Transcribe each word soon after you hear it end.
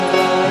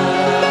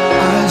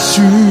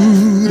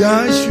should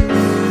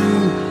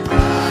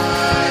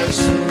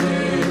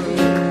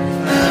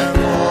have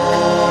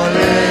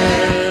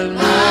fallen,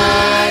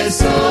 my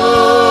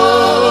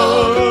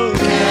soul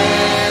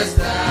cast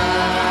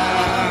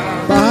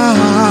down.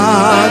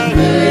 But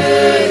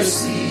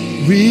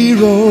mercy we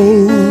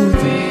rode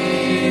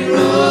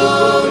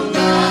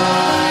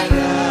my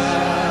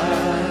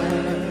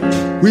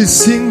life. We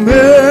sing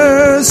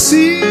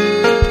mercy.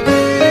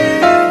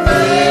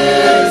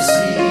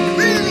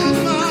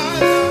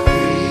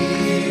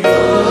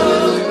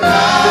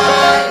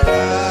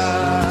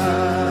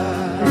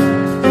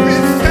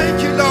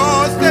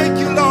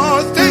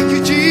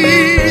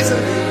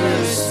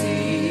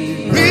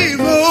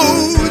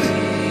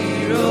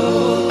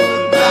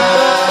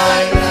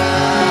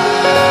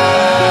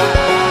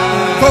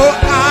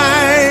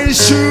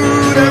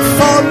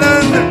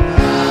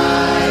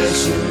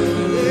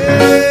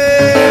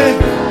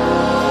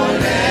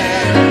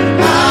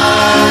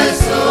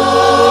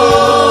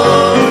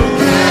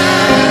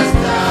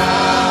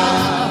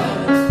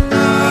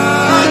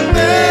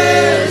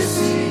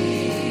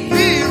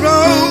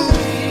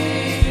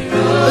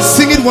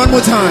 One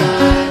more time.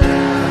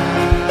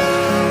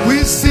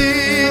 We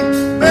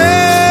sing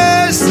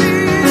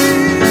mercy,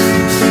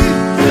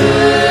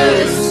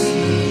 mercy.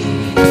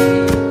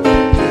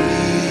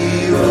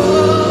 We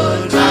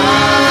will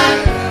die.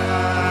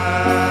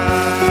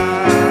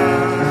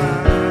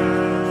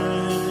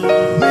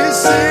 We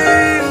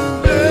sing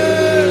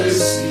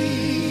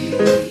mercy.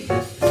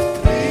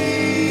 We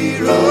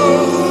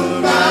will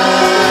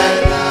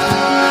die.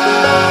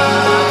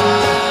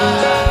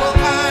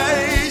 I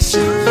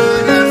should have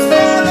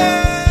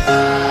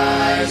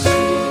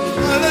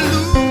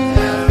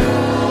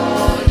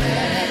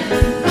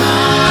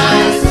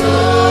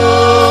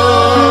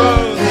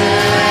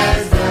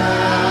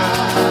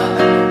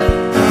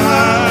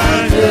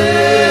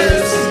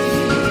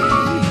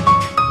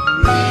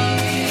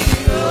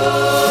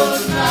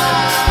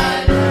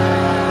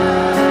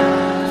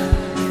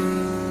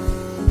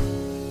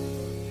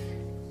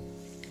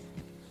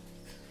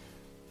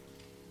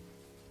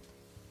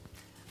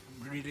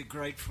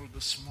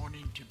this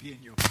morning to be in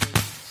your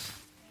presence.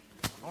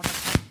 I want to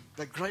thank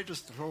the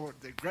greatest Lord,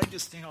 the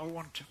greatest thing I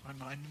want,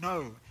 and I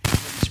know that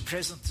His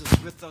presence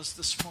is with us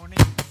this morning.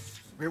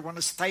 We want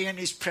to stay in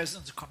His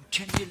presence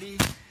continually.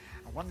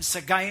 And once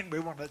again, we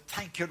want to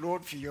thank you,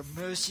 Lord, for your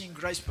mercy and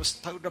grace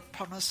bestowed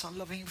upon us, our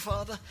loving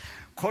Father,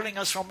 calling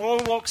us from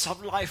all walks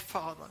of life,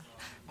 Father.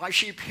 My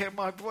sheep hear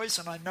my voice,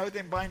 and I know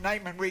them by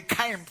name, and we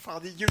came,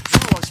 Father. You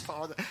drew us,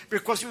 Father,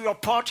 because we were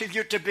part of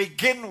you to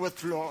begin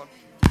with, Lord.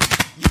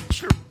 You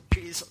drew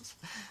Jesus.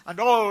 And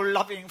oh,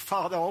 loving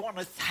Father, I want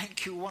to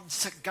thank you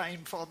once again,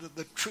 Father,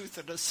 the truth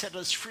that has set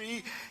us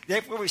free.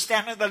 Therefore we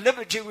stand in the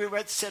liberty we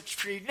were set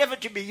free, never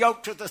to be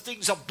yoked to the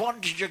things of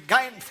bondage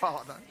again,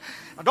 Father.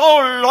 And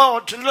oh,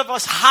 Lord, to live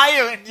us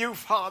higher in you,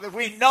 Father.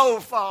 We know,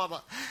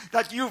 Father,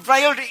 that you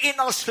veiled in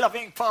us,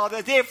 loving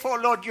Father. Therefore,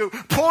 Lord, you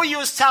pour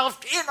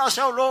yourself in us,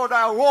 oh Lord,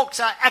 our walks,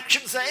 our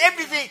actions,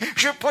 everything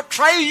should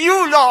portray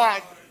you,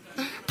 Lord.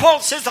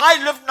 Paul says,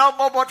 I live no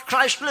more, but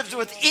Christ lives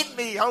within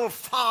me, oh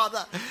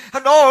Father.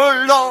 And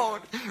oh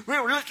Lord,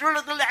 we're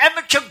little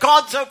amateur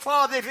gods, oh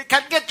Father. If you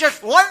can get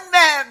just one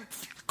man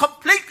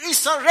completely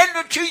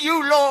surrendered to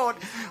you, Lord.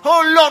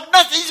 Oh Lord,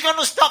 nothing's going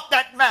to stop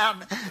that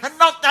man. And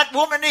not that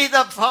woman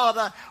either,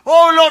 Father.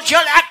 Oh Lord, you'll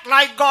act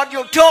like God,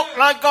 you'll talk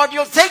like God,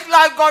 you'll think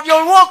like God,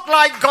 you'll walk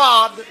like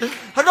God.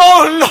 And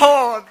oh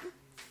Lord,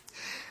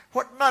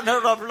 what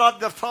manner of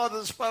love the Father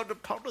has found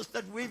upon us,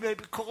 that we may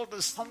be called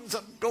the sons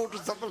and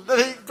daughters of the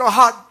living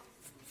God.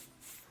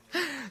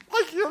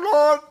 Thank you,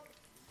 Lord.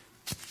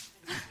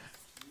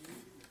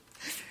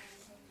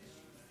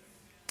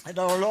 And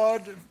oh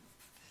Lord,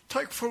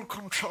 take full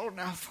control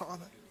now,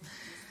 Father.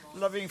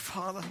 Loving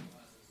Father.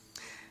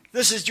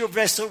 This is your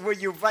vessel where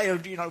you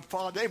veiled,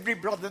 Father. Every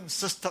brother and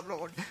sister,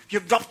 Lord.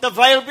 You've dropped the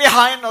veil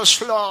behind us,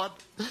 Lord.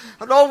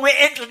 And oh, we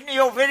enter in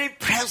your very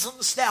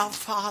presence now,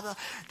 Father,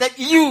 that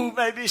you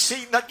may be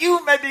seen, that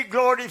you may be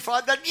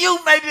glorified, that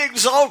you may be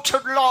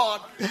exalted,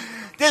 Lord.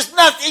 There's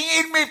nothing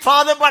in me,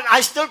 Father, but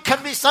I still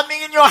can be something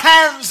in your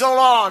hands, oh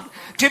Lord,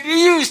 to be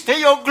used to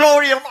your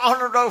glory and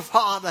honor, oh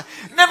Father.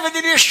 Never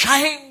to be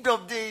ashamed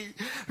of thee.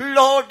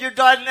 Lord, you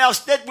died in our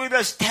stead. We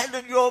must stand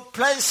in your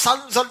place,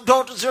 sons and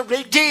daughters are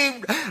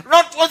redeemed,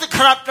 not for the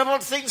corruptible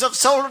things of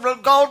silver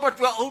and gold, but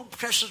for your own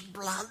precious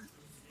blood.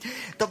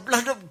 The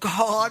blood of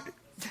God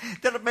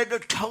that have made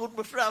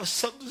atonement for our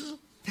sins.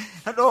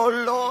 And oh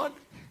Lord,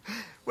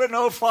 when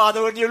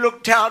you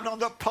looked down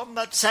upon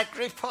that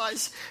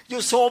sacrifice,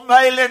 you saw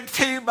male and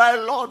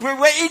female, Lord. We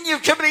were in you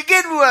to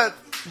begin with.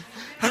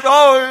 And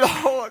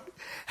oh Lord,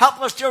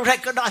 help us to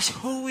recognize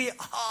who we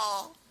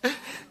are.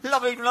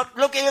 Loving, not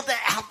looking at the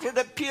outward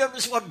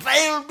appearance, but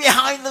veiled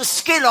behind the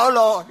skin, oh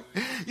Lord.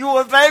 You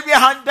were veiled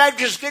behind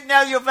badger skin,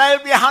 now you're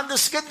veiled behind the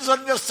skins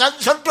of your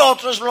sons and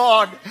daughters,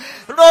 Lord.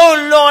 And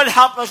oh Lord,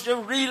 help us to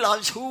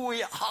realize who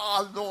we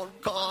are, Lord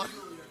God.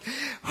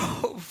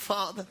 Oh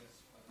Father,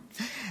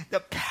 the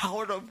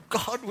power of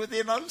God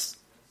within us.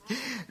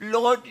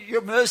 Lord,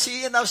 your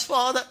mercy in us,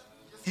 Father.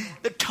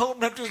 The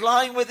atonement is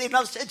lying within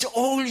us. It's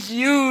all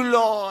you,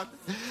 Lord.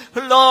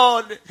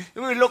 Lord,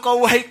 we look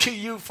away to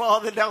you,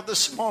 Father, now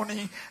this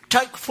morning.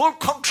 Take full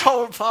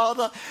control,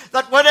 Father,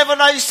 that whatever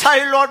they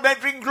say, Lord, may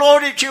bring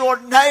glory to your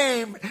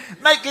name,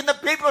 making the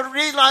people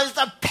realize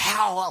the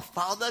power,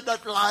 Father,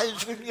 that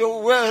lies with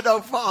your word,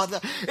 oh Father.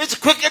 It's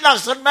quickened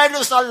us and made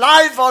us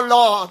alive, oh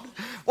Lord.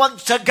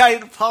 Once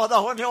again, Father, I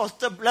want you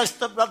to bless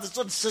the brothers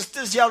and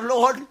sisters here,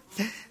 Lord.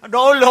 And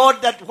oh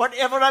Lord, that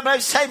whatever I may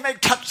say may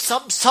touch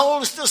some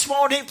souls this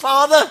morning,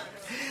 Father.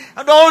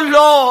 And oh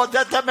Lord,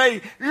 that they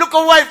may look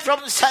away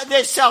from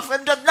themselves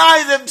and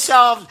deny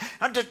themselves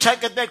and to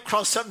take up their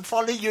cross and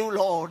follow you,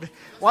 Lord.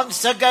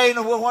 Once again,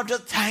 we want to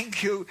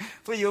thank you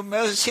for your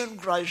mercy and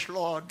grace,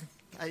 Lord.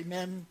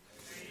 Amen.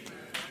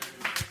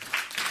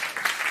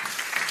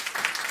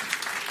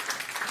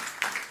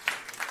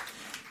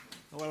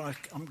 Well,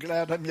 I'm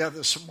glad I'm here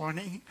this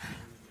morning.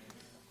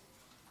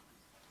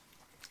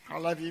 I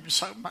love him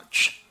so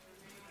much.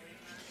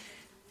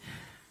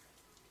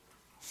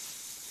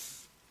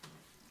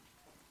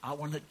 I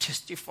want to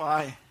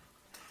testify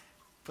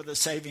for the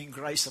saving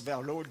grace of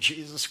our Lord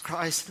Jesus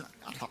Christ,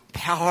 and the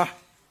power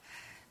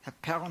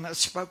in that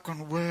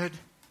spoken word,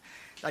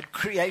 that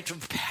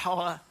creative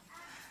power,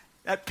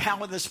 that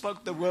power that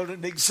spoke the world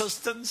into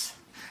existence.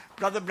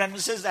 Brother Branham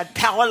says that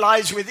power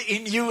lies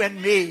within you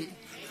and me.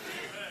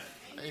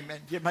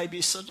 Amen. You may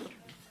be seated.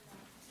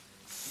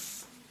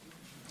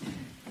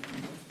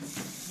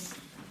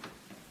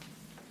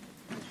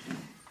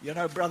 You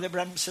know, Brother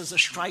Branham says a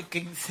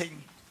striking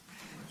thing.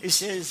 He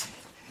says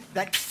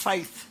that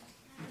faith,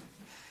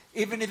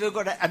 even if you've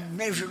got a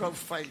measure of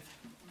faith,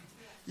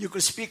 you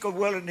could speak a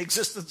word in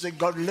existence and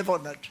God live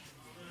on it.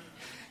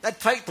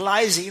 That faith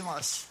lies in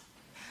us.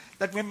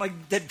 That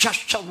the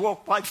just shall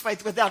walk by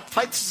faith. Without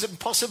faith it's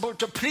impossible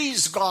to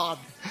please God.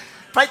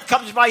 Faith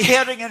comes by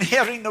hearing and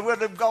hearing the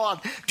word of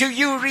God. Do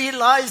you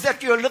realize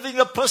that you're a living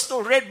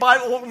epistle read by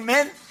all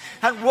men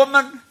and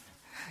women?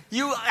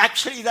 You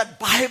actually, that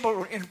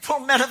Bible in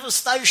full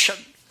manifestation.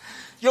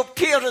 Your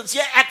appearance,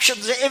 your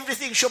actions,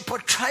 everything shall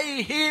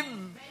portray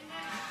him.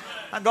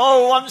 And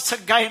oh, once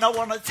again, I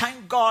want to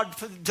thank God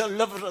for the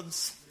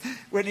deliverance.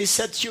 When he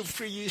sets you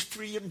free, he's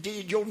free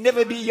indeed. You'll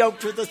never be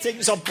yoked with the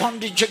things of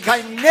bondage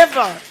again.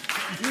 Never,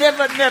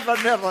 never,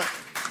 never, never.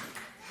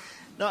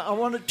 Now, I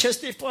want to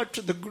testify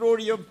to the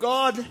glory of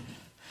God,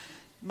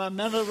 my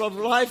manner of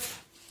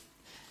life.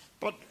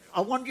 But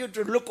I want you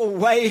to look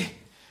away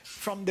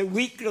from the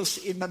weakness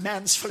in the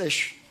man's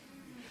flesh.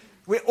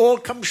 We all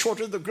come short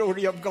of the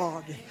glory of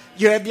God.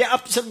 You have your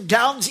ups and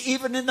downs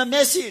even in the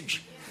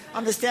message.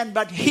 Understand?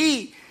 But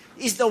he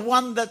is the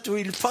one that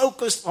will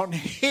focus on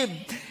him.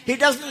 He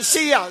doesn't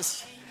see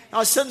us.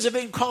 Our sins have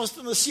been cast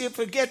in the sea of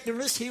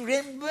forgetfulness. He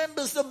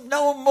remembers them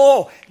no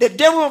more. The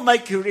devil will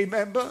make you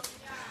remember.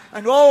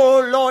 And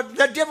oh Lord,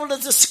 the devil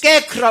is a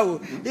scarecrow.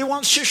 He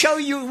wants to show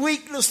you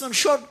weakness and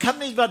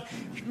shortcomings, but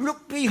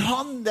look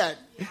beyond that.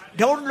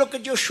 Don't look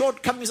at your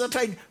shortcomings and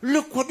say,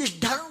 look what he's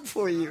done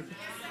for you.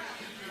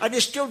 And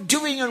he's still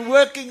doing and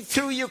working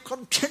through you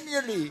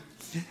continually.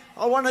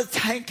 I want to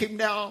thank him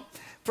now.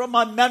 From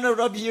my manner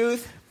of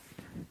youth,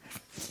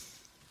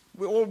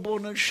 we're all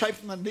born and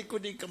shaped in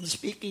iniquity and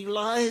speaking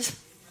lies.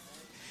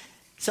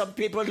 Some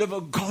people live a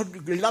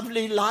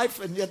lovely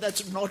life, and yet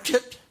that's not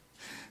it.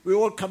 We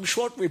all come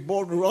short. We're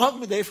born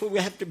wrong. Therefore, we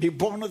have to be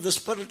born of the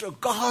Spirit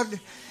of God.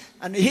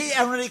 And he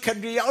only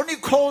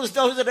calls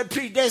those that are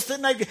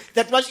predestinated,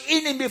 that was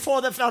in him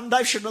before the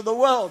foundation of the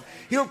world.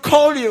 He'll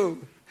call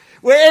you.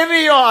 Wherever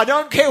you are, I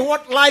don't care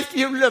what life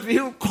you live,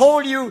 he'll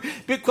call you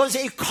because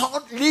he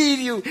can't leave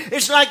you.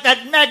 It's like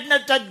that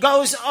magnet that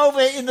goes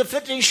over in the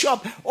fitting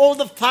shop. All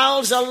the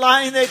files are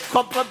lying there,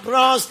 copper,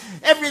 brass,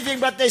 everything,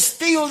 but they're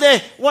still there.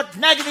 What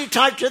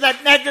magnetite to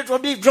that magnet will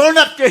be drawn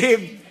up to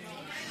him.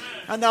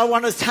 And I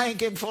want to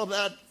thank him for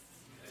that.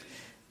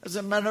 As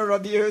a manner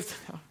of youth,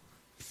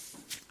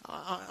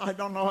 I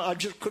don't know, I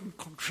just couldn't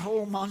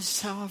control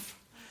myself.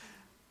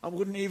 I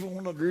wouldn't even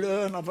want to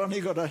learn. I've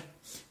only got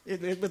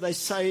they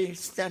say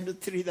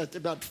standard 3, that's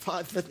about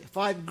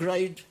 5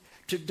 grade.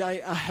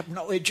 Today I have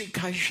no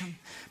education.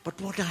 But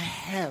what I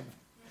have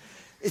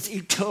is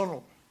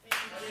eternal.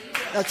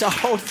 That's a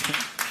whole thing.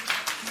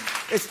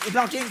 It's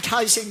not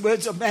enticing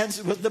words of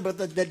man's wisdom, but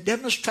the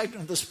demonstration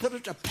of the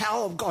Spirit of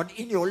power of God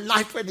in your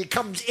life when he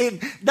comes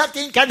in.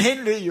 Nothing can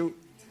hinder you.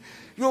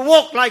 You'll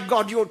walk like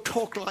God. You'll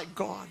talk like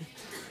God.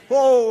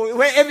 Oh,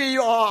 wherever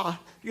you are,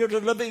 you're the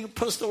living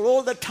epistle.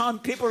 All the time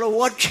people are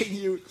watching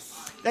you.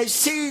 They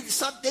see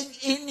something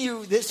in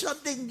you. There's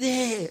something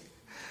there.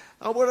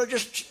 I want to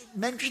just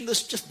mention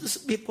this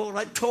just before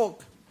I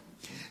talk.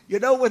 You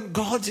know, when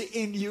God's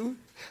in you,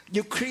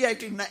 you're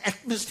creating the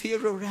atmosphere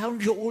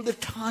around you all the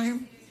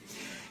time.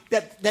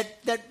 That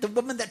the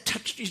woman that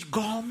touched his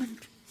garment,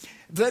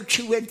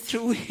 virtue went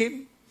through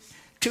him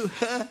to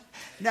her.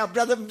 Now,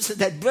 brother said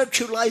that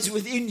virtue lies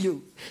within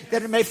you,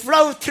 that it may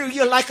flow through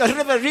you like a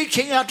river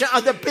reaching out to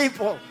other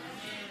people.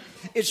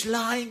 It's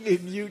lying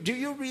in you. Do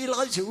you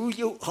realize who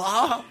you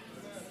are?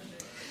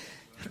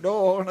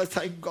 No, I want to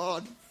thank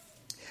God.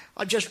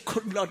 I just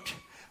could not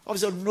I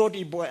was a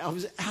naughty boy.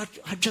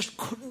 I just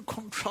couldn't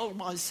control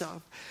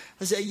myself.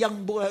 As a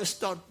young boy, I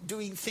started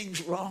doing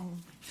things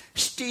wrong,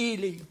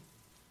 stealing,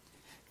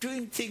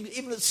 doing things,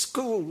 even at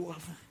school.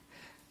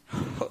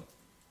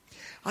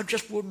 I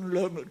just wouldn't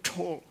learn at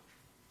all.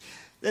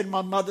 Then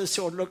my mother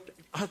said, look,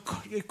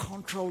 you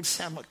control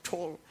Sam at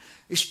all.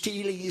 He's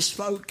stealing, he's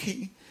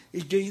smoking,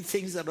 he's doing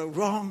things that are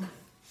wrong.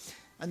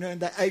 And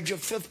then at the age of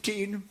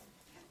 15,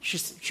 she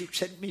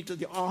sent me to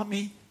the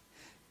army.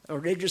 I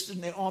registered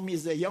in the army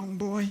as a young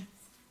boy.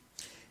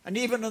 And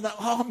even in the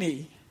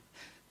army,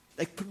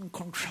 they couldn't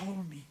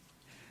control me.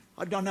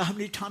 I don't know how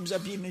many times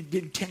I've been in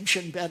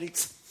detention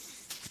barracks.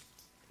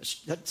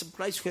 That's a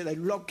place where they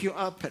lock you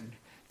up and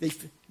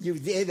you're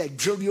there, they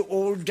drill you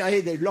all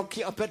day, they lock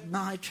you up at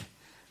night.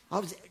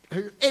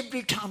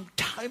 Every time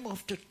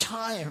after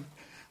time,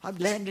 I've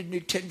landed in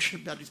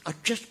detention barracks. I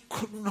just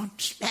could not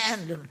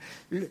stand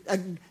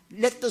and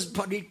let this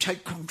body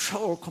take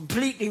control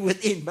completely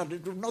within, but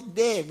it was not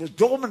there. It was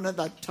dormant at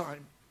that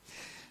time.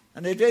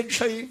 And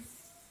eventually,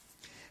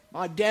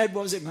 my dad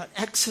was in an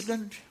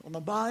accident on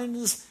the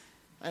mines,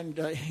 and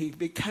he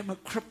became a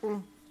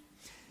cripple.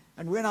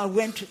 And when I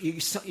went, he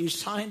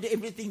signed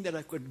everything that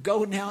I could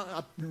go now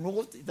up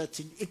north, that's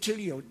in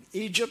Italy or in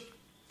Egypt.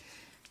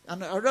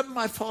 And I rubbed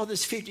my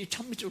father's feet. He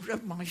told me to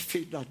rub my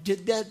feet. I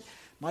did that.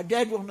 My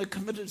dad wanted to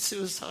commit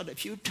suicide a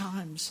few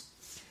times.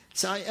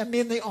 So I am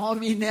in the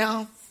army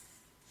now.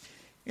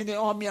 In the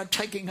army, I'm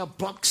taking up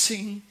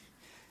boxing.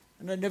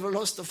 And I never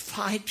lost a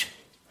fight.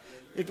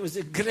 It was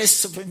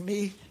aggressive in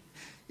me.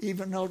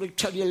 Even though I'll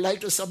tell you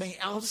later something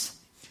else.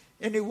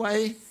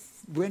 Anyway,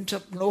 went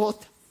up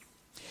north.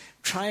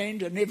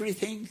 Trained and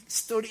everything.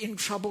 Stood in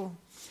trouble.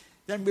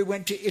 Then we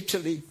went to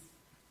Italy.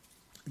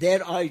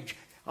 There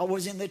I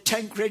was in the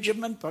tank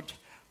regiment, but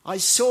I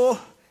saw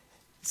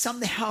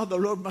somehow the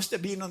Lord must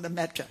have been on the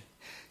matter.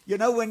 You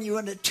know, when you're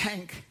in a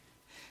tank,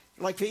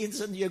 like for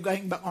instance, you're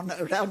going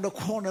around the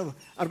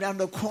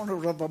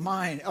corner of a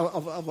mine,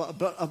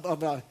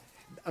 of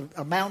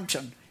a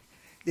mountain.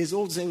 There's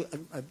also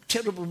a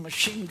terrible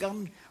machine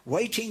gun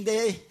waiting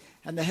there,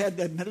 and they had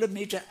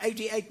the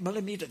 88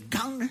 millimeter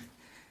gun.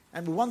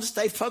 And once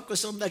they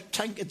focus on that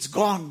tank, it's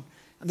gone.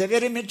 And the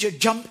very minute you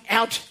jump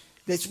out,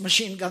 these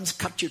machine guns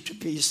cut you to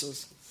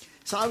pieces.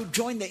 So I would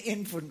join the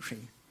infantry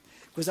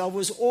because I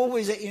was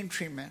always an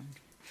infantryman.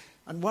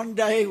 And one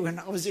day when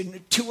I was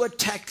in 2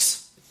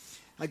 attacks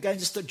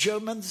against the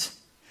Germans,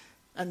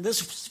 and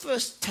this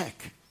first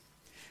attack,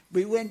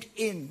 we went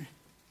in,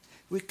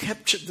 we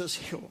captured this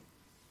hill.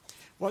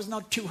 It was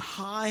not too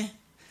high.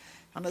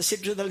 And I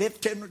said to the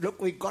lieutenant,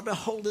 look, we've got to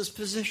hold this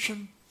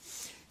position.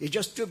 He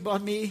just stood by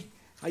me,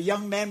 a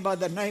young man by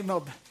the name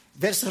of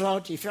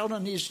Vesserat. He fell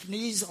on his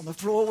knees on the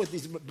floor with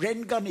his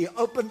Bren gun. He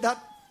opened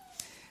up,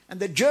 and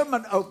the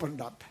German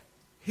opened up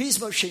his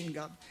machine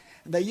gun.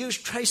 And they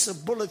used tracer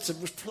bullets. It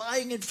was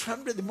flying in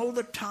front of them all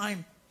the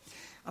time.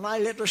 And I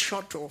let a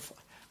shot off.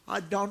 I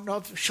don't know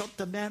if I shot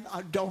the man.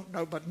 I don't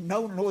know, but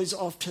no noise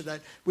after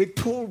that. We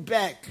pulled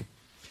back.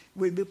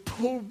 When we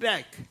pulled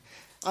back,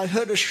 I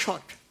heard a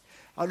shot.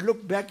 I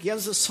looked back.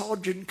 Here's a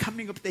sergeant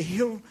coming up the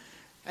hill.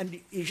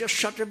 And he just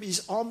shot him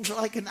his arms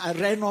like, and I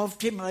ran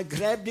after him and I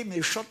grabbed him.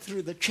 He shot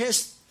through the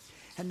chest.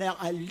 And now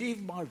I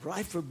leave my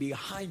rifle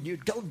behind. You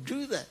don't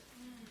do that.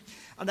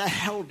 And I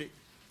held it.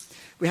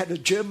 We had a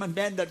German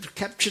man that was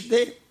captured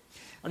there,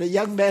 and a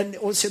young man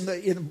also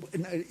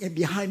in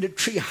behind a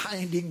tree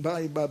hiding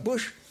by a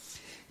bush.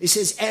 He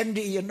says,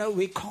 Andy, you know,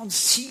 we can't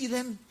see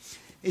them.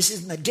 He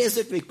says, in the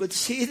desert we could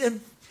see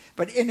them.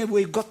 But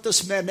anyway, we got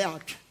this man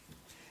out.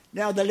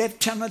 Now the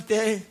lieutenant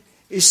there,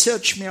 he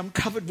searched me. I'm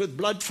covered with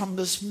blood from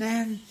this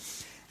man.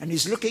 And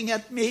he's looking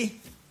at me.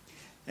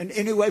 And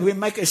anyway, we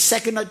make a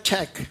second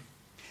attack.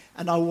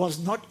 And I was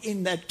not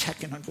in that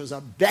attack, and it was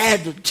a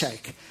bad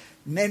attack.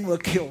 Men were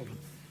killed.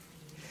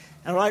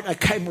 All right, I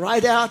came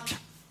right out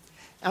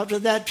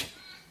of that.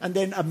 And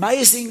then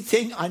amazing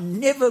thing, I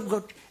never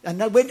got,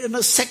 and I went in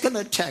a second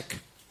attack.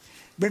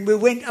 When we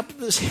went up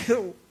this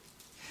hill,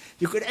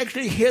 you could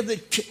actually hear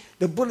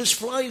the bullets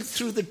flying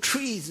through the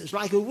trees. It's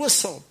like a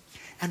whistle.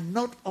 And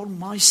not on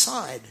my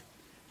side.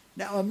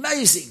 Now,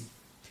 amazing.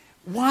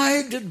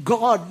 Why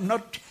God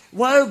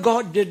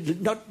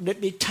did not let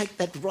me take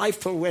that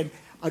rifle when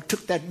I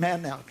took that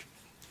man out?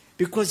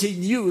 Because he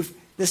knew if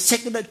the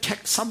second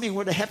attack, something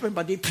would have happened,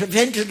 but he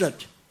prevented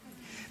it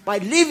by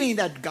leaving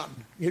that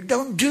gun. You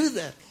don't do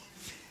that.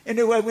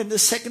 Anyway, when the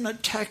second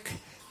attack,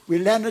 we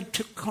landed,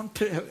 took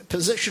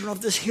possession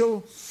of this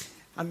hill,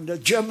 and the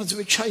Germans,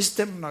 we chased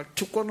them, and I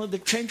took one of the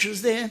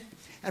trenches there.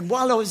 And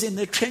while I was in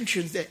the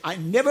trenches there, I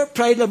never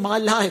prayed in my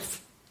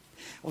life.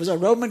 I was a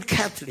Roman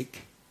Catholic.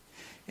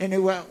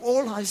 Anyway,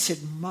 all I said,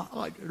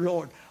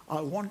 Lord,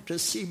 I want to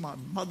see my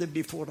mother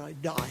before I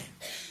die.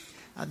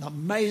 And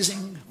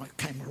amazing, I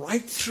came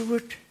right through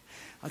it.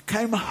 I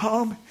came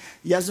home.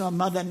 Here's my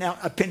mother now,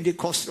 a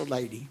Pentecostal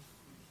lady.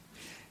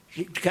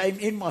 She came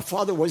in. My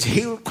father was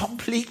healed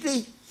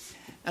completely.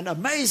 And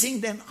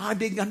amazing, then I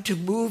began to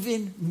move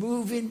in.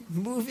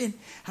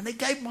 And I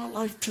gave my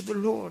life to the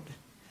Lord.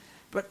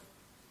 But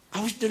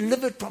I was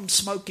delivered from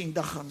smoking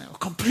dagga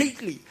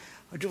completely.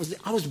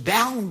 I was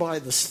bound by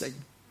this thing.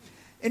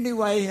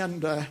 Anyway,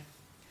 and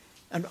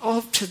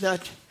after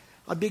that,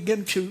 I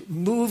began to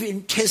move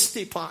in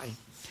testifying.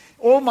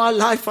 All my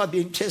life I've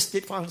been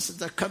testifying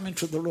since I come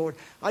into the Lord.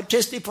 I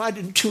testified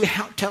in 2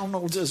 town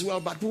halls as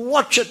well. But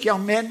watch it,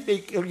 young men,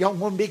 young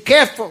women, be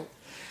careful.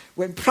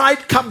 When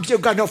pride comes, you're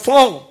going to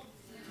fall.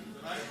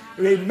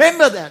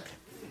 Remember that.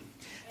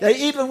 They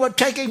even were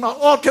taking my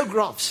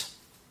autographs.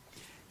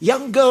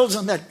 Young girls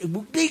and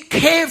that. Be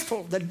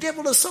careful. The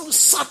devil is so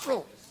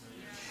subtle.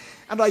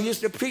 And I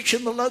used to preach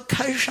in the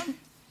location.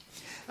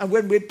 And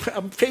when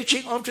I'm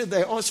preaching, after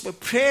they ask for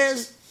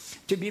prayers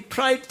to be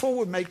prayed for,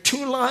 we make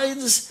 2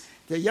 lines.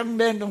 The young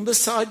man on this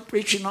side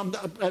praying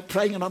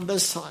on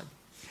this side.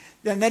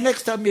 Then the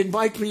next time you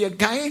invite me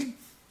again,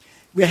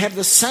 we have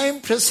the same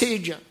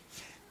procedure.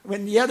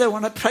 When the other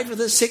one, I prayed for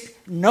the sick,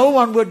 no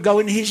one would go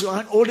in his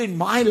line, all in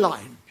my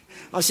line.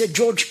 I said,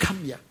 George,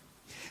 come here.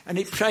 And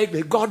he prayed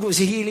with God was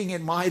healing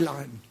in my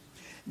line.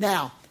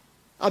 Now,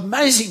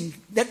 amazing,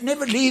 that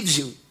never leaves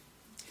you.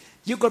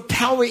 You've got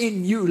power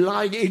in you,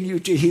 lying in you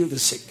to heal the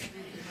sick.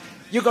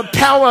 You've got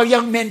power,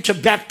 young men, to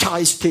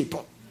baptize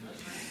people.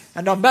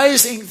 An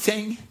amazing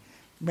thing,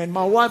 when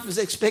my wife was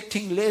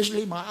expecting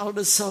Leslie, my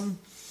eldest son,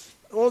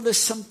 all the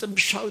symptoms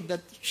showed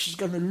that she's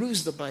going to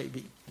lose the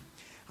baby.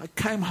 I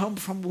came home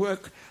from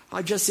work.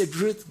 I just said,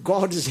 Ruth,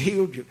 God has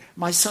healed you.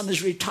 My son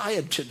is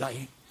retired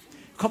today,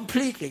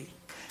 completely.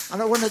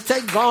 And I want to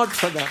thank God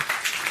for that.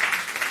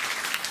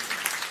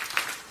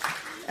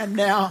 And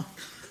now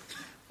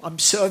I'm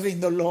serving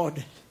the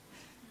Lord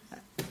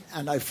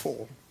and I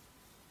fall.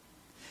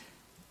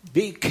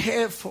 Be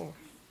careful.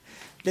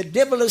 The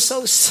devil is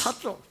so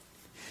subtle.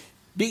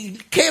 Be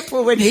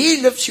careful when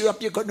he lifts you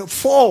up, you're going to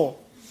fall.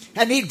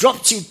 And he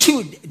drops you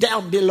too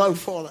down below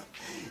falling.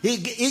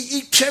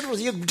 He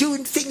troubles you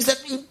doing things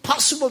that are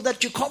impossible,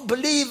 that you can't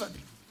believe it.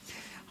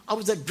 I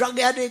was a drug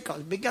addict. I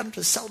began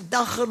to sell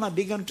dagga. I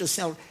began to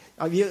sell.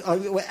 I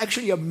was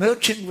actually a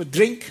merchant with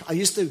drink. I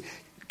used to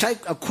take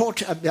a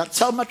quart, about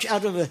so much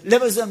out of the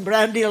livers and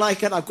brandy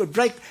like it. I could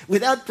break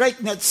without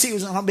breaking that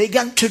seals. And I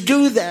began to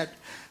do that,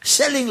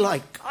 selling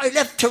like I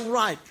left to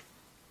right.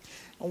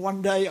 And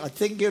one day, I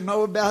think you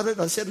know about it.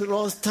 I said it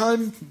last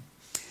time.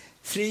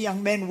 3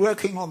 young men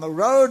working on the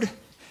road.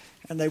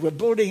 And they were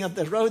building up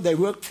the road. They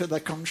worked for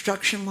the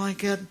construction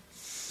like it.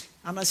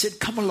 And I said,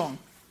 come along.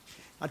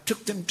 I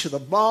took them to the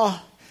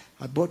bar.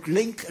 I bought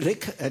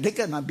liquor,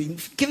 and I've been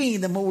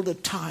giving them all the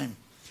time.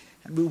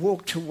 And we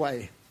walked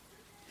away.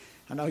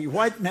 And a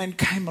white man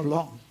came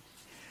along.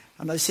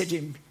 And I said to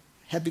him,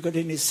 have you got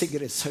any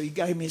cigarettes? So he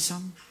gave me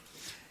some.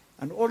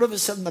 And all of a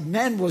sudden, the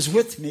man was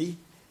with me,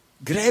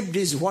 grabbed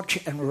his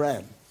watch and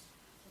ran.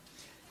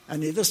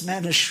 And this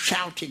man is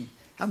shouting.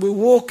 And we're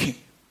walking.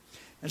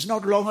 It's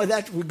not long of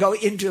that. We go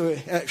into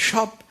a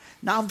shop.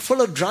 Now I'm full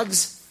of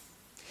drugs.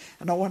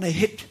 And I want to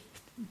hit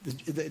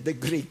the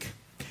Greek.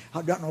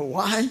 I don't know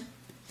why.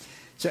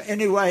 So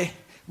anyway,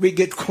 we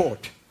get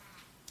caught.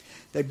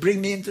 They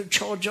bring me into the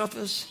charge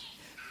office,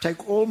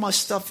 take all my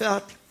stuff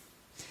out.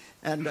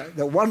 And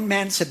the one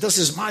man said, this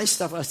is my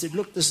stuff. I said,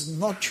 look, this is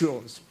not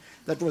yours.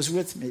 That was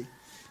with me.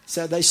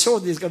 So they saw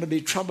there's going to be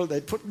trouble.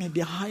 They put me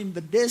behind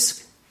the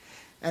desk.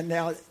 And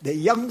now the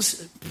young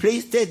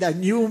police there, they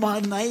knew my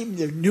name,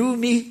 they knew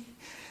me,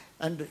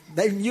 and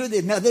they knew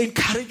that. Now they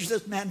encouraged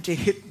this man to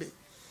hit me.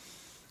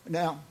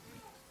 Now,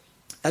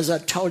 as I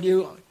told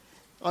you,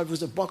 I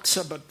was a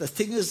boxer, but the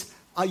thing is,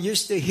 I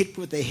used to hit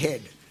with the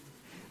head.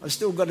 I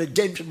still got a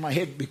dent in my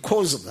head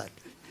because of that.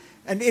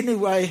 And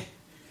anyway,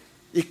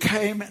 he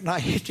came and I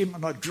hit him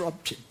and I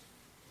dropped him.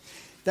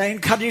 They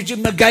encouraged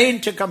him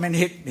again to come and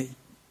hit me.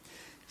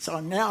 So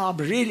now I'm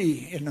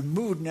really in a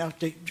mood now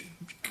to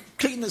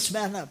clean this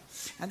man up.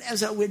 And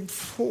as I went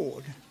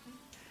forward,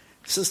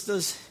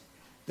 sisters,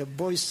 the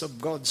voice of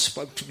God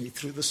spoke to me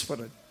through the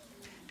Spirit.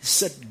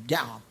 Sit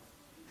down.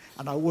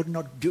 And I would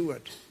not do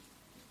it.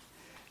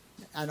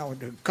 And I was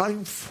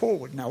going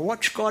forward. Now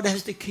watch, God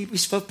has to keep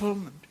his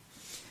fulfillment.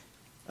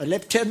 A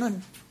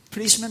lieutenant,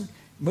 policeman,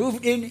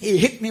 moved in. He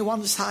hit me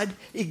one side.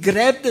 He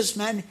grabbed this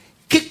man,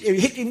 he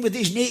hit him with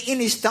his knee in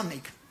his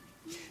stomach.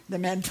 The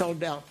man fell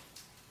down.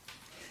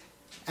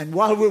 And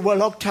while we were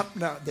locked up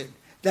now then,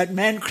 that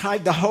man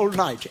cried the whole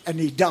night and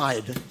he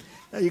died.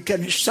 Now you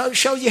can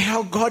show you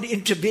how God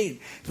intervened.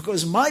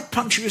 Because my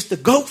punch used to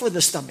go for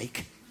the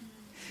stomach.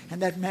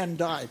 And that man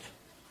died.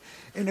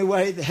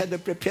 Anyway, they had a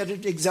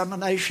preparatory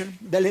examination.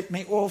 They let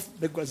me off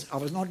because I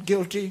was not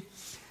guilty.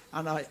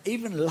 And I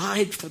even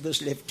lied for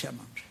this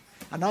lieutenant.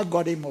 And I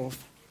got him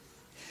off.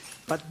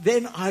 But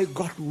then I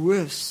got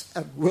worse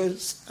and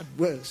worse and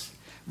worse.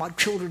 My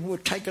children were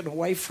taken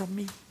away from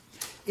me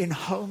in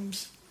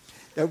homes.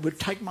 They would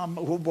take my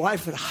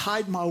wife and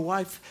hide my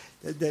wife.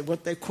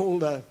 What they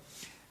called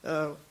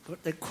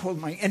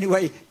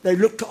anyway, they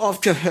looked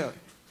after her.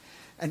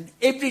 And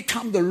every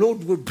time the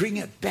Lord would bring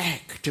it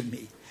back to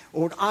me,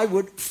 or I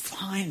would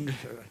find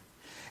her.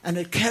 And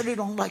it carried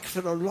on like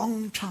for a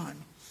long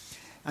time.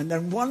 And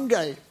then one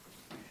day,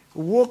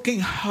 walking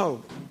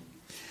home,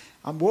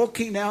 I'm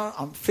walking now.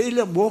 I think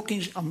I'm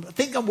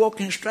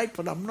walking straight,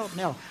 but I'm not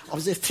now. I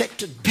was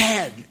affected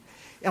bad.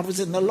 I was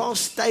in the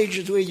last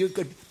stages where you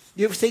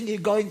think you're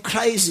going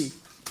crazy.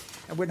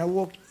 And when I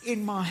walked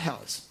in my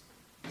house,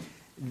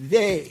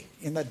 there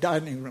in the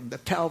dining room, the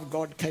power of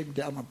God came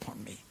down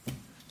upon me.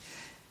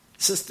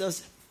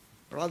 Sisters,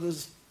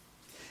 brothers,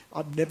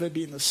 I've never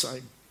been the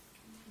same.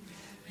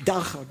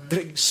 Dag,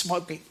 drink,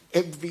 smoking,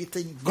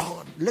 everything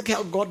gone. Look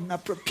how God now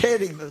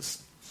preparing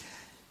this.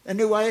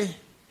 Anyway,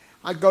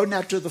 I go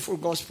now to the Full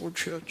Gospel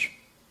Church.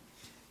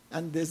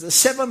 And there's the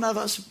 7 of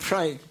us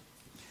praying.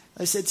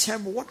 They said,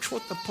 Sam, watch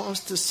what the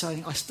pastor's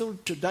saying. I still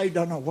today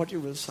don't know what he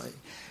was saying.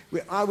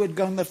 I would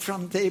go in the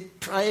front there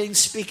praying,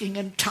 speaking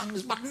in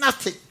tongues, but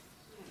nothing.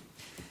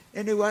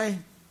 Anyway,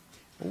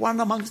 one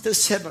amongst the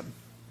 7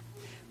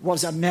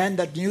 was a man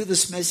that knew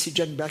this message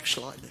and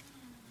backslided.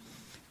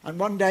 And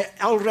one day,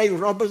 L. Ray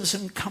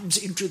Robinson comes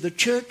into the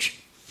church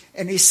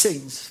and he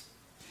sings.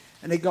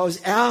 And he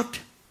goes out,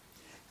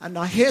 and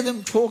I hear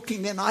them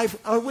talking. Then I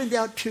went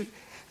out to,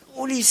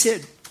 all he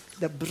said,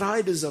 the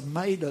bride has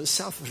made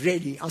herself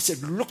ready. I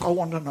said, look, I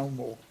want to know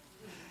more.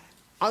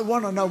 I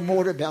want to know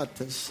more about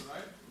this.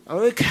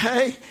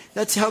 Okay,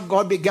 that's how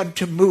God began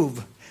to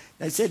move.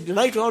 They said,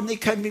 later on they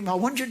came to me, I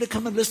want you to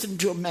come and listen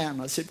to a man.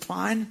 I said,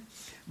 fine.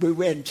 We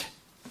went.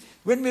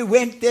 When we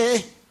went there,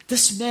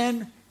 this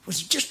man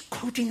was just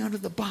quoting out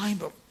of the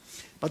Bible.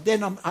 But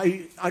then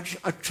I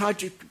tried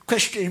to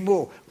question him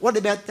more. What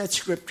about that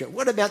scripture?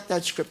 What about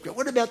that scripture?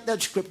 What about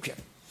that scripture?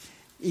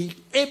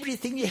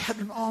 Everything he had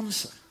an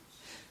answer.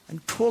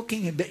 And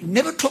talking about, he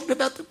never talked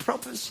about the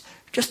prophets,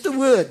 just the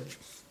word.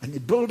 And he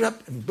built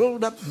up and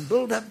built up and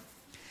built up.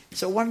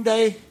 So one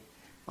day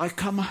I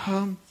come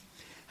home.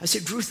 I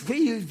said, Ruth, where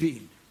you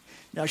been?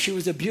 Now she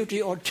was a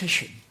beauty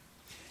optician.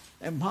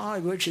 And my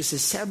word, she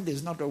says, Sam,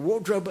 there's not a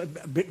wardrobe,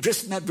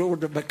 dress in that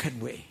wardrobe I can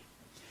wear.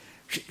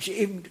 She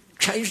even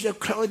changed her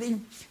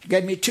clothing,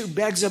 gave me 2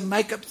 bags of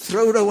makeup,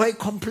 threw it away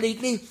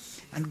completely,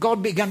 and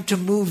God began to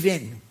move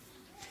in.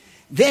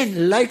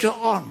 Then later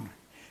on,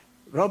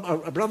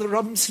 Brother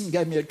Robinson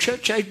gave me a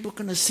church aid book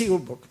and a seal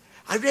book.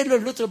 I read a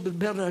little bit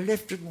about it, I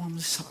left it one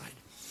side.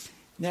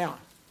 Now,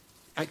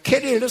 I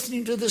carry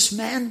listening to this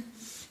man,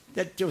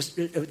 that was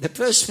the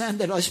first man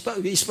that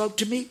he spoke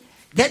to me.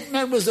 That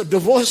man was a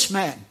divorced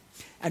man,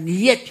 and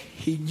yet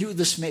he knew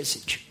this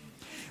message.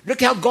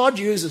 Look how God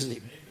uses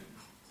him.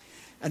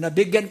 And I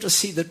began to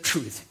see the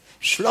truth.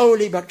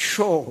 Slowly but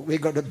sure, we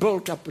got to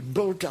build up and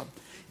build up.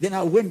 Then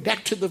I went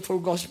back to the Full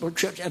Gospel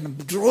Church and I'm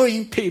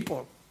drawing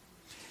people.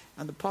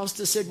 And the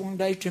pastor said one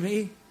day to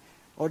me,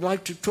 I would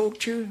like to talk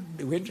to you.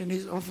 He went in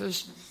his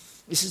office.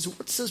 He says,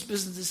 what's this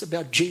business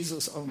about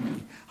Jesus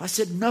only? I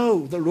said,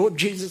 no, the Lord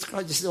Jesus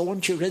Christ. He said, I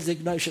want your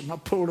resignation. I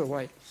pulled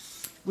away.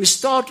 We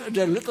started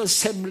a little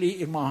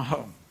assembly in my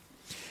home.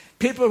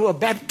 People were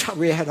baptized.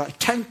 We had a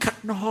tank cut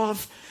in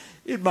half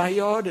in my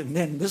yard, and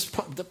then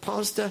the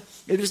pastor,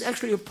 it was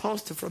actually a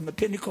pastor from the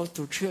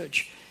Pentecostal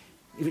church.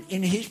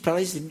 In his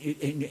place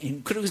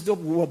in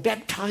Krugersdorp, we were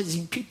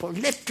baptizing people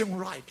left and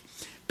right.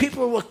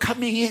 People were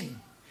coming in.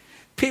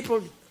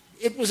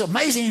 It was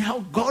amazing how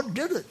God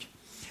did it.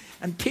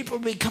 And people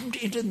would come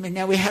into them.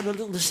 Now we had a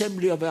little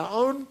assembly of our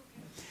own.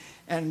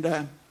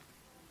 And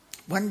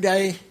one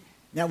day,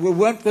 now we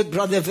weren't with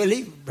Brother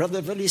Willie. Brother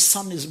Willie's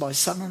son is my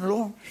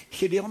son-in-law,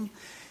 Gideon.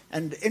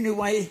 And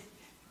anyway,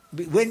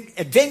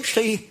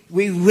 eventually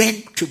we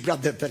went to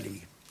Brother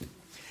Willie.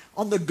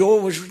 On the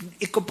door was written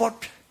Ichabod.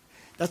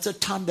 That's the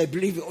time they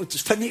believed it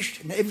was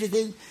finished and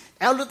everything.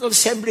 Our little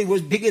assembly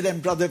was bigger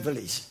than Brother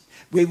Willie's.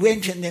 We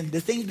went and then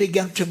the things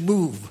began to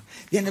move.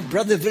 Then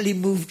Brother Willie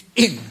moved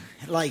in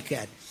like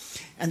that.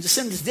 And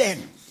since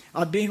then,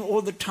 I've been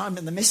all the time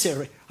in the mess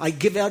area. I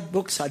give out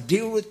books, I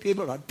deal with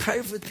people, I pray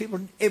with people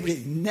and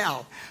everything.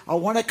 Now, I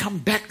want to come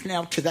back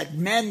now to that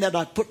man that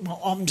I put my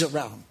arms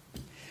around.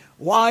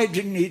 Why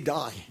didn't he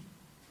die?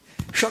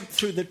 Shot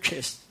through the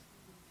chest.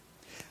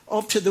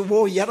 After the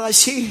war, yet I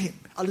see him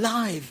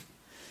alive.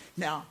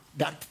 Now,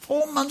 about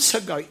 4 months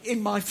ago,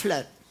 in my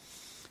flat,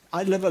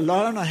 I live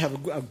alone. I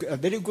have a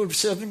very good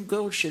servant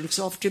girl. She looks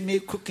after me,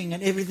 cooking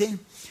and everything.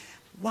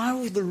 Why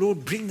would the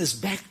Lord bring this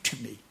back to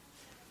me?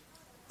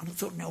 And I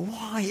thought, now,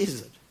 why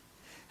is it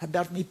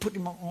about me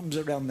putting my arms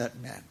around that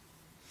man?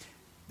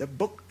 The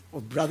book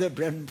of Brother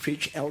Brennan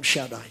preached, El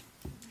Shaddai,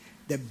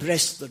 the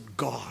breasted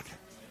God.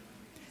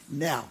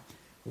 Now,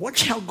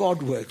 watch how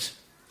God works.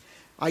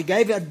 I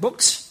gave out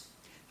books.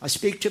 I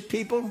speak to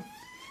people.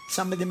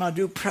 Some of them I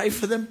do pray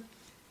for them.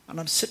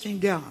 And I'm sitting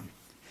down.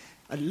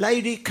 A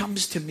lady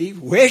comes to me.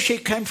 Where she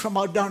came from,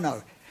 I don't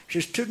know. She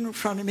stood in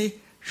front of me.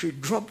 She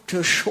dropped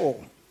her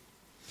shawl.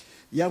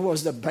 There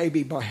was the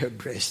baby by her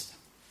breast.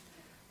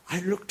 I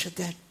looked at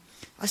that.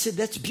 I said,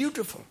 that's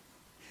beautiful.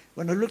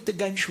 When I looked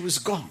again, she was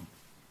gone.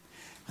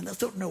 And I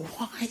thought, no,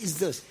 why is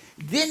this?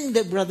 Then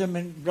the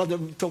brother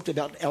talked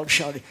about El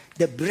Shaddai,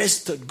 the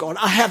breasted God.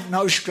 I have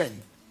no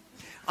strength.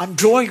 I'm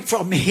drawing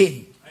from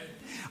him.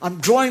 I'm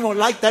drawing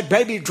like that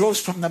baby draws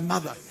from the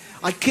mother.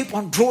 I keep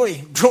on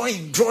drawing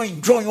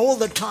all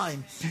the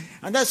time.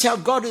 And that's how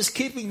God is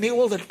keeping me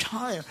all the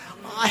time.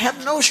 I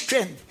have no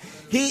strength.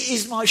 He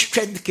is my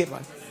strength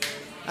giver.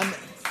 And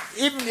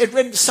even it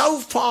went so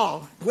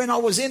far, when I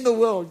was in the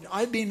world,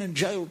 I've been in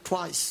jail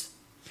twice.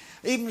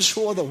 Even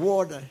saw the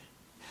water.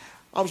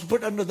 I was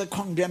put under the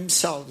condemned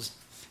cells,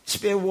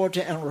 spare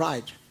water and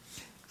right.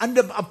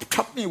 Up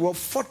top me were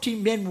 40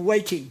 men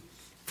waiting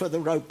for the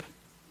rope.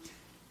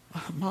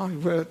 Oh, my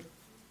word.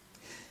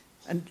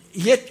 And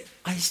yet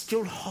I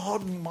still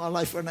hardened my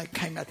life when I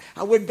came out.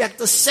 I went back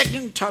the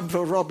second time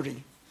for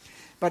robbery.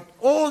 But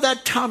all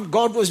that time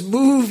God was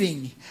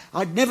moving.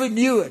 I never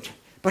knew it.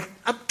 But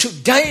up to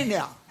today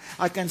now,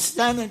 I can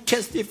stand and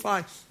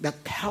testify the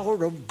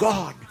power of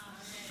God.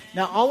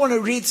 Now I want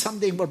to read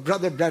something what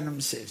Brother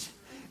Branham says.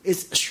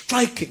 It's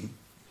striking.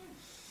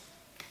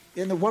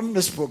 In the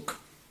Oneness book.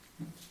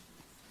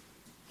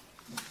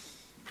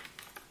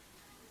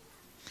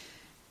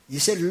 He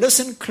said,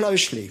 listen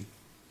closely.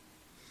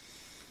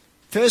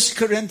 1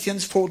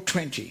 Corinthians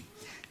 4:20.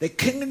 The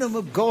kingdom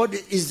of God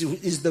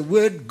is the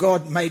word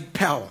God made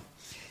power.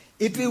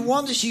 If he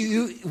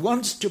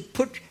wants to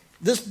put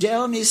this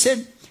down, he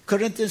said,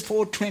 Corinthians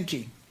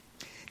 4:20.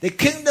 The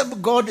kingdom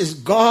of God is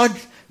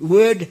God's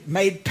word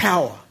made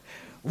power.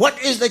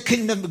 What is the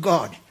kingdom of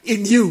God?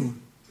 In you.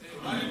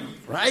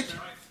 Right?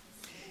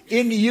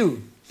 In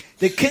you.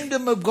 The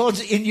kingdom of God's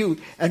in you.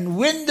 And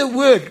when the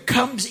word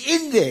comes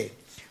in there,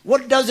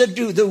 what does it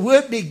do? The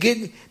word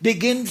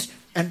begins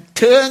and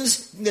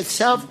turns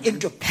itself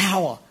into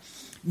power,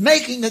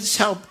 making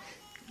itself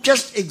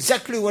just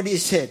exactly what he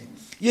said.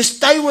 You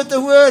stay with the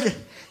word,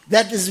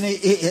 that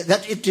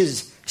it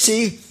is.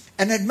 See?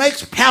 And it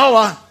makes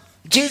power.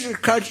 Jesus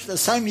Christ the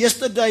same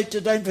yesterday,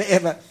 today, and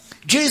forever.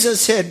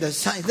 Jesus said the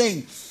same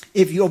thing.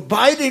 If you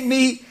abide in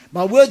me,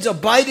 my words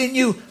abide in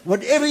you,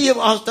 whatever you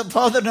ask the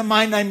Father in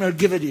my name will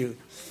give it you.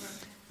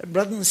 And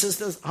brothers and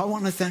sisters, I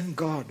want to thank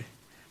God.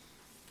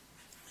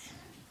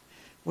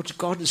 What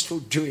God is still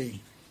doing.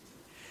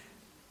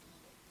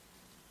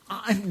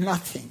 I'm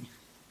nothing.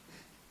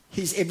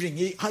 He's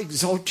everything. I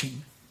exalt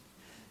him.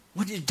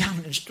 What he's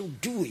done and still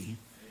doing.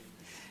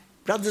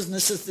 Brothers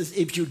and sisters,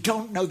 if you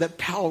don't know the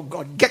power of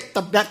God, get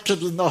the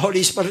baptism of the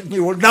Holy Spirit and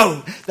you will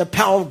know the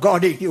power of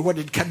God in you, what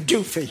it can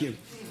do for you.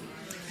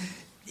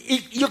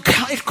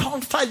 It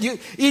can't fail you.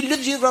 He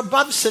lives you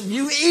above sin.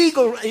 You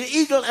eagle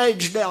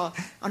age now.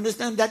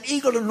 Understand that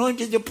eagle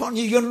anointed upon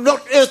you. You're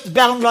not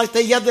earthbound like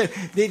the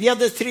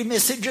other three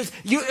messengers.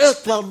 You're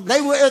earthbound.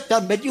 They were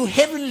earthbound, but you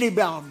heavenly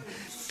bound.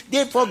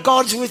 Therefore,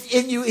 God's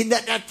within you in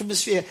that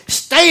atmosphere.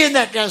 Stay in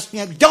that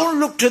atmosphere. Don't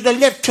look to the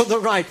left, to the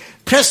right.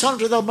 Press on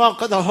to the mark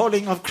of the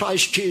calling of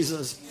Christ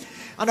Jesus.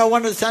 And I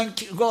want to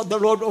thank God, the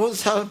Lord,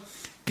 also.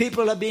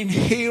 People have been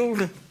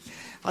healed.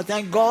 I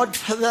thank God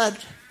for that.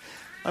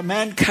 A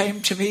man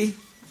came to me.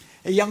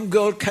 A young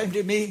girl came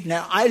to me.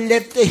 Now, I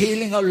left the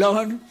healing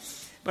alone.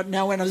 But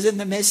now when I was in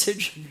the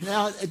message,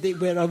 now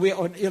where I were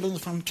on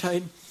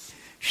Erlenfontein,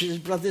 she says,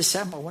 Brother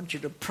Sam, I want you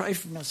to pray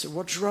for me. I said,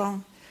 what's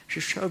wrong? She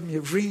showed me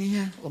a ring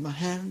here on my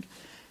hand,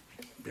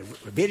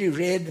 very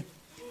red.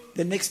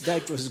 The next day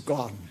it was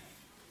gone.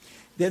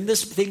 Then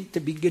this thing to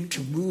begin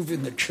to move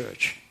in the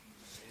church.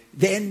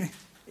 Then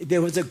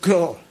there was a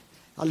girl,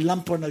 a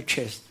lump on her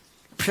chest.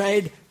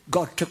 Prayed,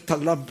 God took the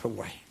lump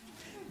away.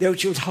 There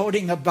she was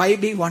holding a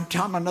baby one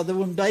time, another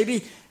one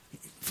baby,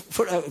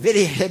 for a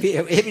very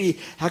heavy,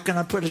 how can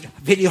I put it,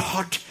 very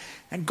hot,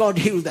 and God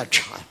healed that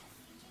child.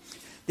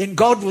 Then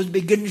God was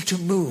beginning to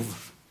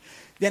move.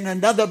 Then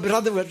another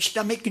brother with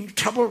stomach in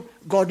trouble,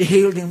 God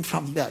healed him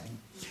from that.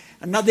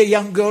 Another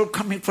young girl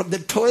coming from the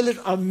toilet,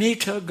 I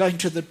meet her going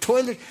to the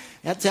toilet.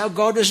 That's how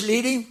God is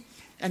leading.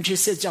 And she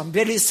says, I'm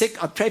very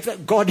sick. I pray for her.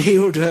 God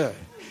healed her.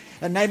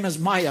 Her name is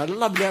Maya,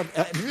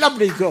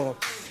 lovely girl.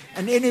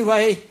 And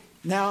anyway,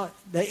 now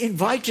they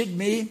invited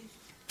me,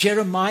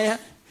 Jeremiah,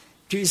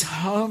 to his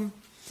home.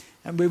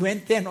 And we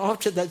went there, and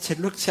after that said,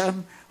 look,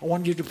 Sam, I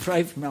want you to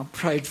pray for me. I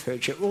prayed for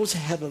her. She also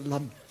had a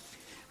lump.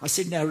 I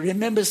said, now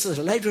remember, so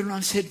later on I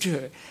said to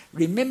her,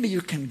 remember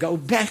you can go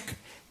back.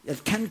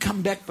 It can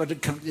come back, but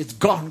it's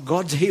gone.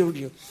 God's healed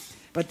you.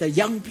 But the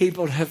young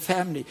people, her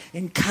family,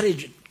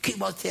 encouraged it.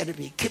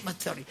 Chemotherapy.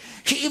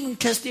 She even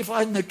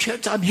testified in the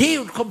church, I'm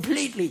healed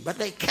completely. But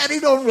they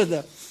carried on with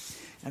her.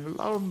 And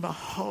lo and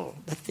behold,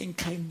 the thing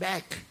came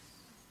back.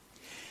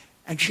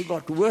 And she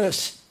got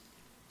worse.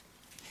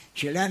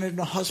 She landed in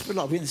the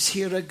hospital. I went to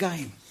see her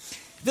again.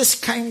 This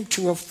came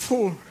to a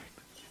fully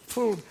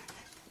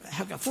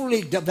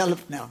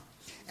developed now.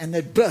 And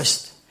it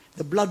burst.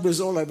 The blood was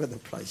all over the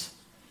place.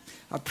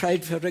 I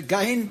prayed for her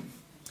again.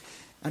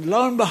 And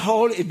lo and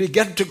behold, it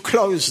began to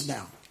close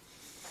now.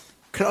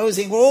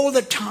 Closing all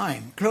the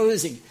time.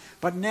 Closing.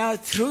 But now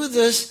through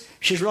this,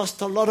 she's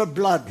lost a lot of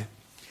blood.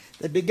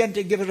 They began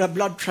to give her a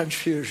blood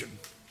transfusion.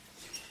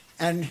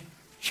 And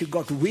she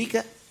got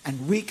weaker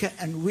and weaker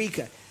and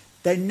weaker.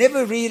 They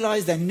never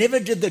realized, they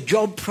never did the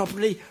job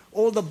properly.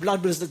 All the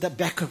blood was at the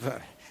back of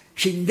her.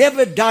 She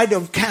never died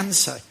of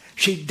cancer.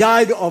 She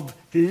died of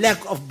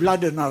lack of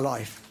blood in her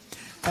life.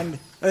 And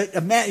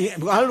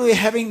while we're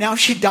having now,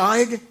 she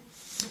died.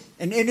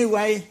 And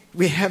anyway,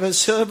 we have a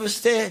service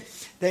there.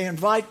 They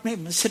invite me.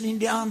 I'm sitting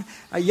down.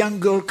 A young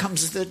girl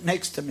comes to sit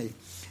next to me.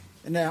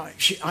 And now,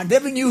 I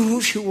never knew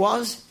who she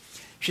was.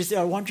 She said,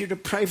 I want you to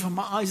pray for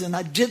my eyes. And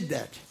I did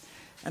that.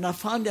 And I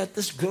found out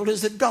this girl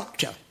is a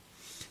doctor.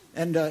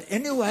 And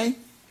anyway,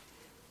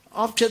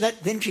 after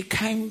that, then she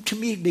came to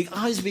me. The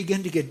eyes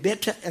began to get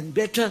better and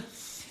better.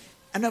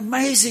 An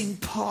amazing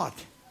part.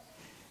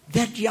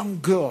 That young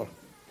girl,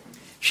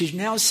 she's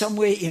now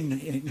somewhere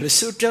in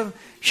Lesotho.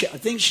 I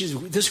think she's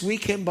this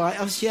weekend by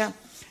us here.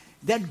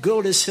 That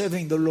girl is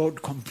serving the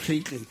Lord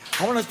completely.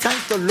 I want to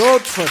thank the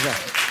Lord for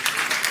that.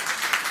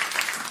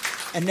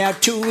 And now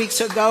 2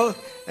 weeks ago,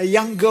 a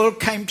young girl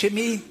came to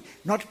me.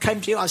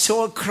 I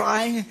saw her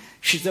crying.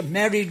 She's a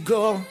married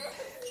girl.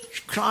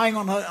 She's crying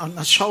on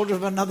the shoulder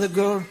of another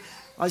girl.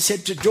 I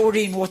said to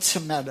Doreen, what's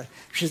the matter?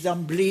 She said,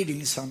 I'm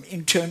bleeding some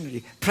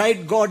internally.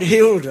 Prayed God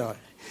healed her.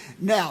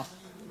 Now,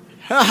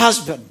 her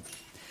husband,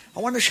 I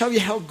want to show you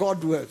how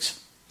God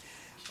works.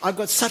 I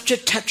got such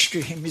attached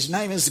to him. His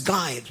name is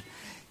Guide.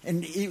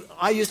 And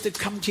I used to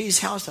come to his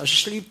house. I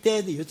sleep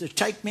there. They used to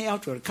take me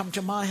out or come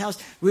to my house.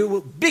 We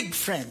were big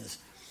friends.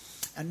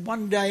 And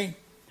one day,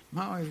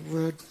 my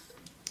word,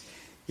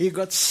 he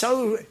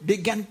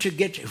began to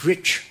get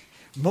rich.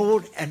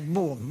 More and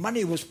more.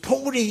 Money was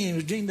pouring in. He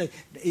was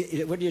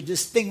doing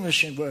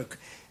distinguishing work.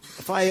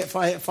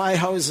 Fire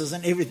houses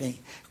and everything.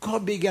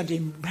 God began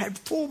to have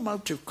 4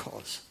 motor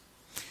cars.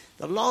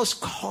 The last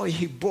car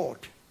he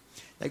bought,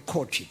 they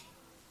caught him.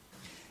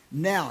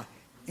 Now,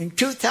 in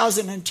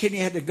 2010, he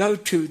had to go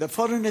to the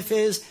Foreign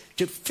Affairs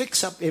to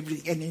fix up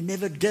everything, and he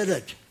never did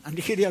it. And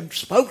Gideon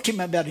spoke to him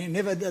about it, he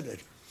never did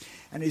it.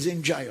 And he's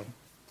in jail.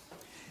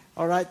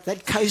 All right,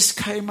 that case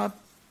came up.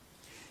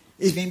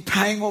 He's been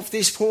paying off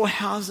these 4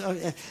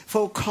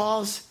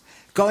 cars,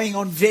 going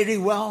on very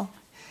well.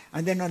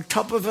 And then on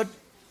top of it,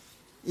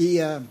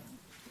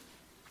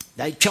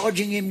 they're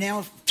charging him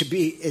now to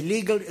be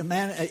illegal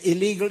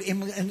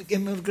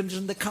immigrant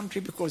in the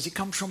country because he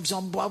comes from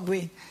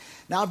Zimbabwe.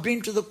 Now, I've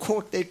been to the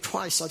court there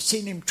twice. I've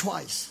seen him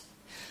twice.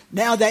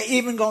 Now, they've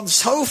even gone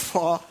so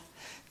far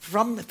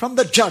from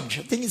the judge.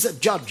 I think he's a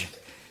judge.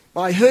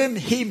 By whom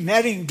he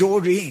marrying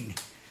Doreen.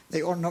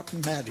 They are not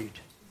married.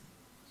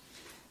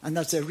 And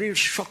that's a real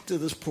shock to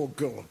this poor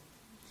girl.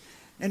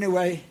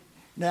 Anyway,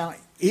 now,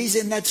 he's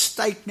in that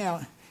state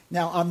now.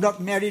 Now, I'm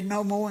not married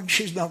no more, and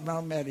she's not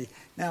now married.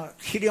 Now,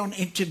 Gideon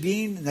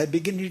intervened, and they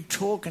begin to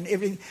talk and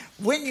everything.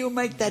 When you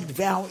make that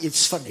vow,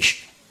 it's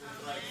finished.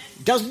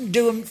 Doesn't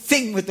do a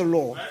thing with the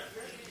law.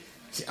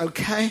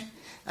 Okay?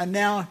 And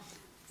now,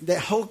 the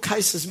whole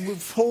case has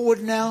moved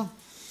forward now.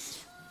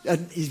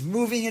 And he's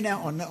moving in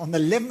now. On the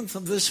 11th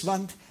of this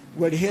month,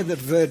 we'll hear the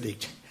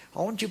verdict.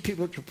 I want you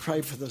people to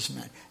pray for this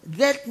man.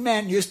 That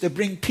man used to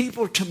bring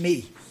people to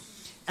me.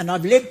 And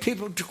I've led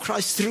people to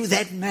Christ through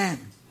that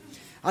man.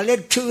 I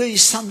led 2 of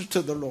his sons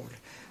to the Lord.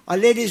 I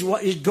led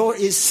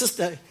his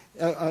sister,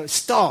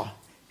 Star,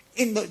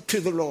 to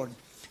the Lord.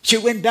 She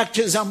went back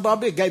to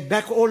Zimbabwe, gave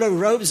back all her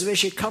robes where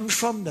she comes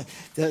from,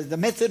 the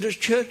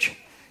Methodist church.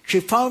 She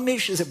found me.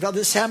 She said,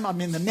 Brother Sam,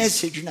 I'm in the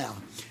message now.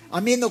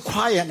 I'm in the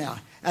choir now.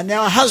 And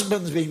now her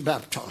husband's been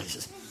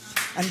baptized.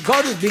 And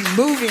God has been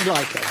moving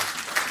like that.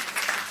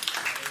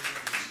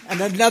 And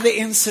another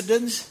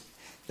incident,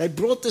 they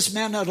brought this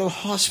man out of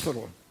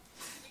hospital.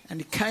 And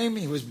he came,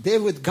 he was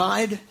there with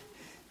Guide,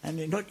 and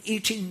they're not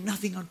eating,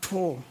 nothing at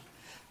all.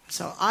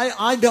 So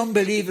I don't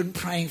believe in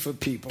praying for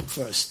people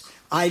first.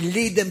 I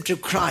lead them to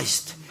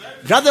Christ.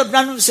 Brother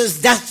Branham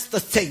says that's the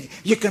thing.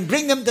 You can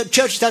bring them to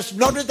church, that's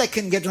not it. They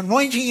can get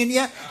anointing in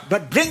here,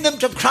 but bring them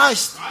to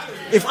Christ.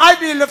 If I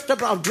be lifted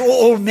up, I'll draw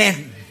all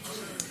men.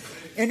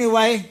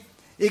 Anyway,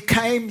 he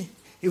came.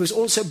 He was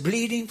also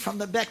bleeding from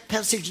the back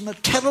passage in a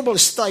terrible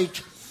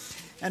state.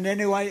 And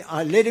anyway,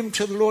 I led him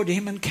to the Lord,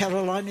 him and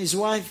Caroline, his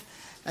wife.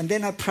 And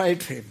then I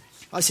prayed for him.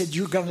 I said,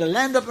 you're going to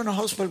land up in a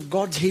hospital,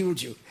 God's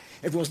healed you.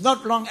 It was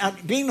not long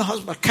out, being in the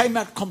hospital, came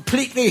out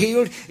completely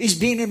healed. He's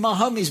been in my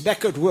home, he's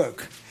back at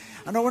work.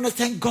 And I want to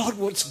thank God,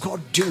 what's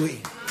God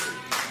doing?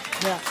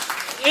 Now,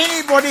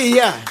 anybody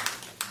here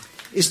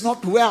is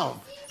not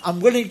well, I'm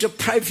willing to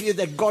pray for you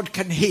that God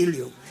can heal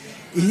you.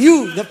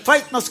 The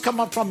faith must come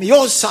up from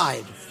your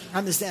side,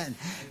 understand?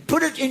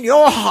 Put it in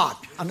your heart,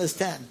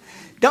 understand?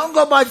 Don't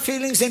go by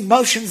feelings,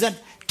 emotions, and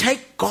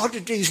take God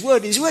at His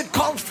word. His word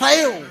can't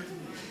fail.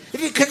 If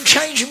He can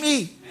change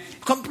me,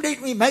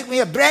 complete me, make me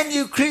a brand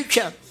new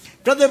creature.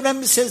 Brother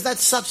Branham says that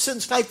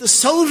substance faith is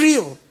so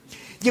real.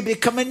 You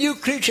become a new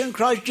creature in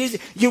Christ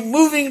Jesus. You're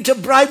moving to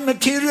bride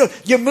material.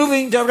 You're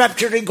moving to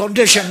rapturing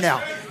condition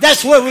now.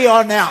 That's where we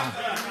are now.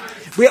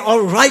 We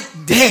are right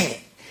there.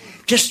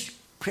 Just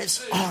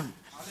press on.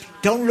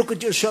 Don't look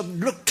at yourself.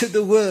 Look to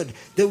the Word.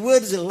 The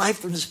Word is a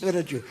life and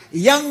spirit.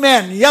 Young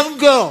man, young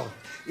girl,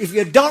 if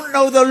you don't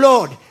know the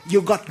Lord,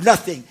 you got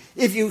nothing.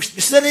 If you're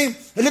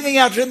living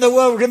out in the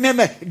world,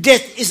 remember,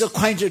 death is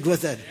acquainted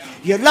with it.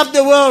 You love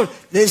the world,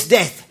 there's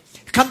death.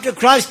 Come to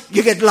Christ,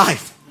 you get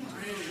life.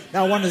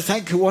 Now I want to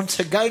thank you once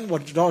again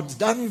what God's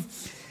done.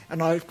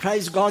 And I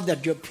praise God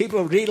that your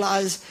people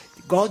realize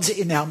God's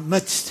in our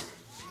midst.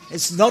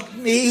 It's not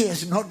me,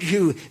 it's not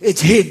you,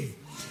 it's Him.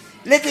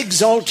 Let's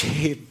exalt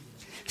Him.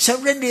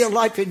 Surrender your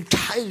life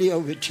entirely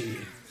over to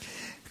Him.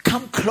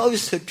 Come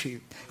closer to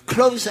Him.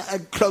 Closer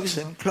and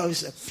closer and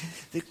closer.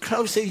 The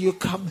closer you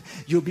come,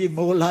 you'll be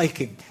more like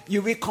Him.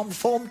 You'll be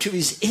conformed to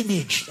His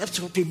image.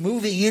 That's what we're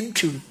moving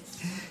into.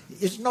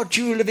 It's not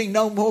you living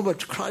no more,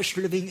 but Christ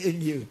living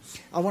in you.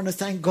 I want to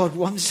thank God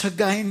once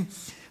again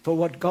for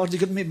what God's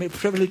given me the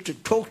privilege to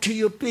talk to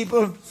you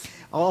people.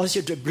 I ask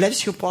you to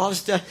bless your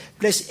pastor,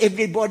 bless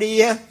everybody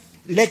here.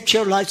 Let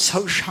your light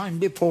so shine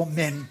before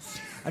men,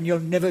 and you'll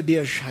never be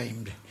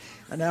ashamed.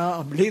 And now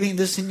I'm leaving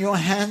this in your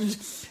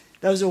hands.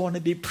 Those who want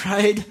to be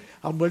prayed,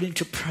 I'm willing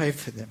to pray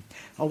for them.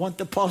 I want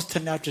the pastor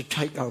now to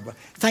take over.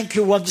 Thank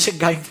you once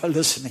again for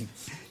listening.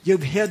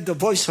 You've heard the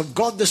voice of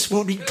God this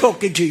morning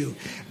talking to you.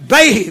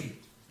 Obey Him.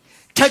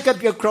 Take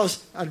up your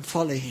cross and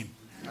follow Him.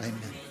 Amen.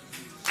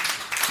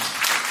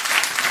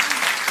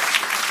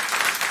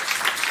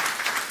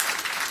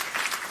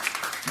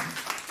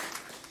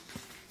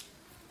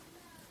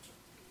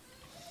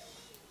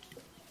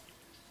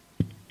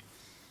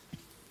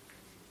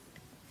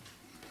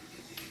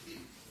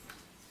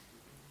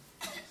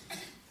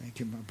 Thank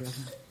you, my brother.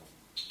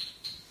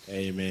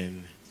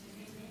 Amen.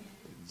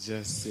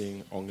 Just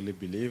sing Only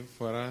Believe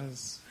for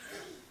us.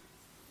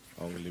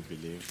 Only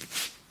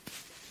Believe.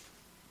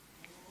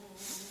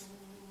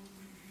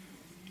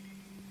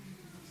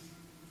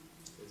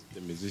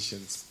 The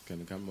musicians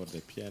can come, or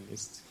the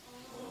pianist.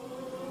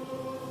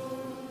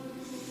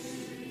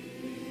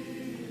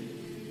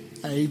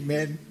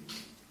 Amen.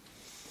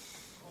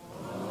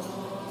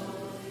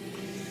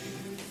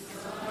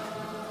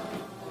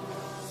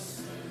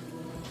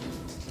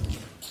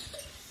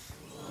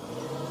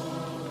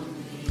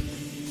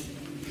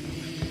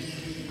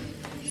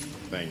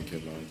 Thank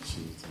you, Lord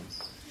Jesus.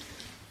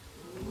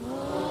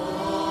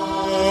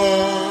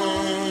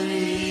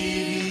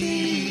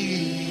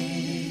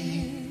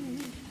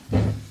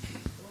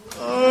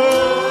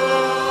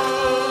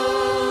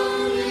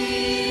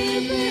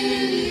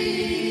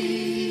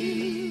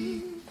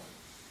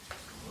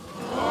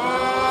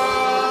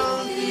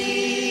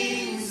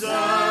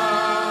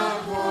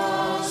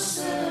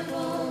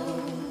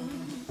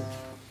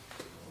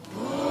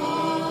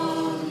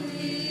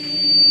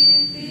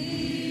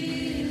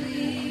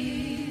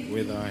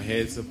 With our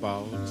heads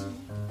bowed,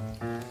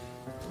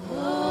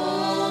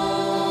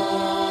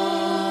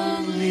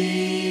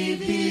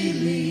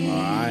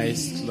 our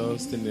eyes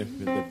closed in the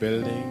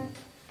building,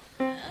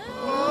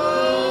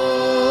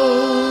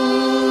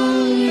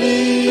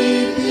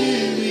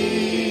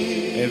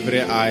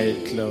 every eye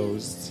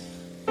closed.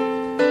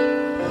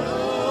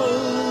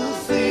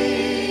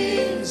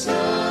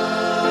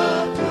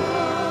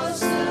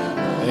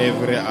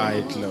 Every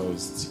eye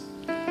closed.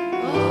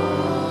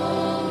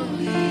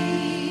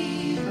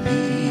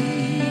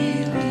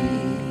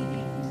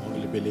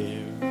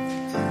 Believe.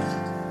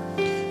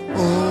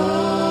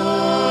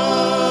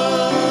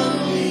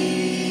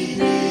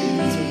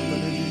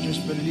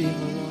 Just believe,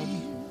 Lord.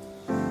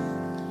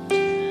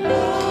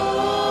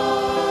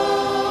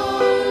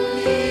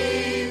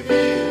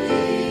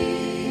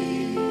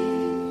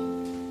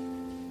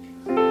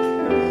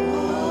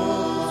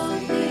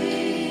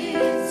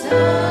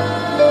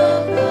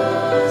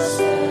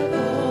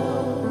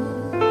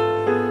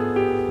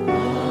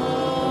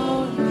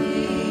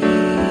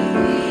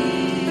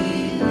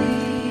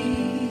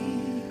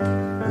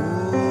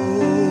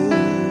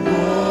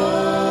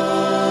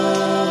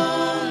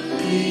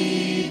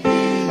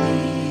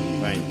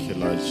 Thank you,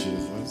 Lord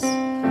Jesus.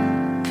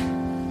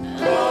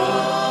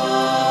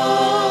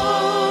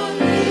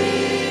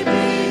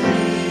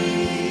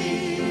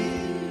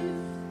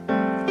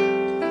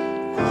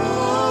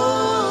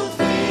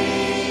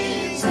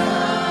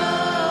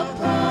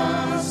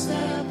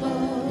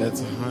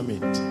 Let's hum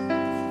it.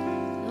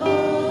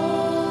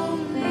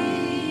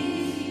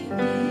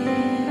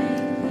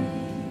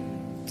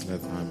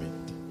 Let's hum it.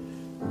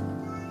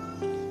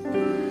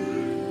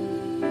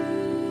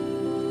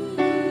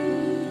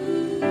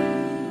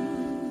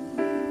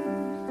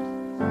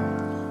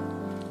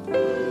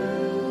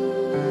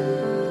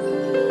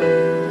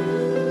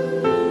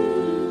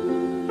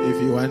 If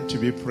you want to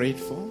be prayed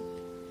for,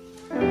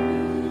 we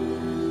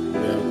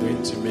are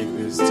going to make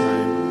this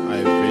time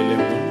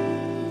available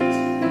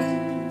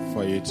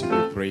for you to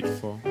be prayed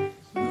for.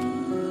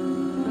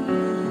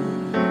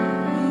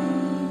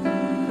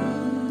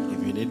 If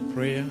you need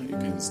prayer, you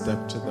can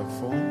step to the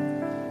phone.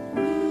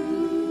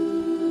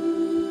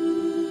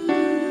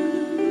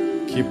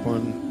 Keep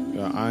on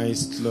your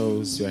eyes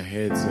closed, your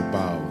heads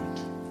bowed.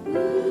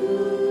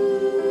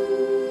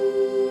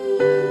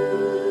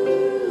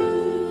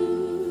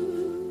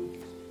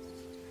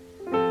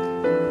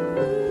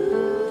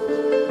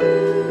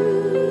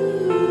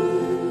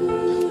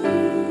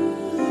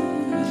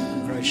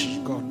 Gracious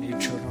God and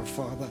eternal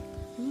Father,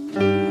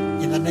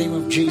 in the name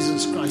of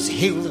Jesus Christ,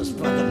 heal this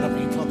brother,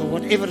 loving Father.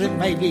 whatever it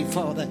may be,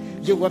 Father.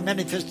 You were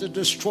manifest to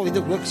destroy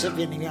the works of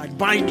the enemy. I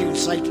bind you,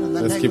 Satan, in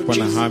the Let's name keep of on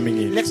Jesus. harming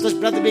it. Let this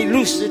brother be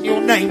loose in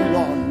your name,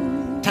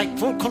 Lord. Take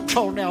full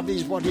control now of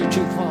his body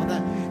too,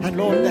 Father. And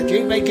Lord, that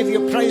you may give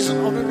you praise and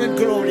honor and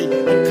glory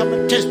and come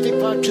and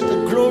testify to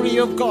the glory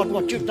of God,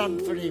 what you've done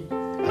for him.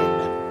 Amen.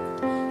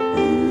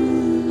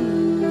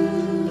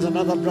 There's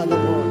another brother,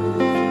 Lord.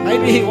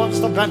 Maybe he wants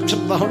the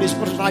baptism of the Holy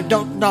Spirit. I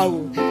don't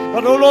know.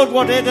 But, oh Lord,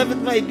 whatever it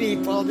may be,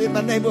 Father, in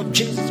the name of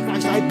Jesus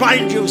Christ, I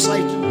bind you,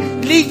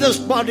 Satan. Leave this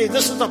body.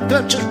 This is the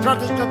purchased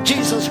product of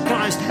Jesus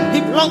Christ.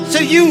 He belongs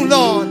to you,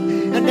 Lord.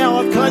 And now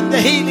I claim the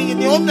healing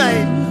in your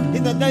name.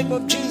 In the name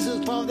of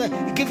Jesus, Father,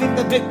 give him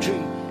the victory.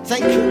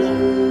 Thank you,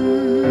 Lord.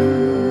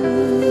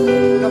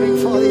 Loving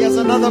Father, he has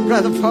another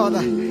brother,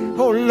 Father.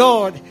 Oh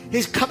Lord,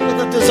 he's come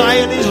with a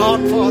desire in his heart,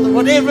 Father.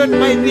 Whatever it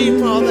may be,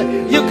 Father,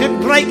 you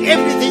can break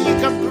everything. You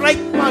can break,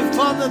 my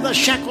Father, the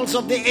shackles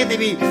of the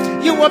enemy.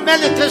 You will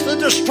manifest and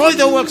destroy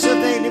the works of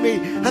the enemy.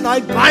 And I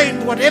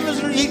bind whatever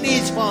he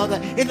needs, Father.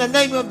 In the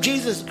name of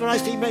Jesus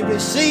Christ, he may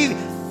receive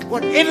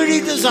whatever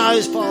he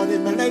desires, Father.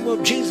 In the name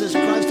of Jesus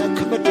Christ, I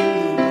commit to you,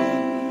 Lord.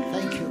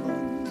 Thank you,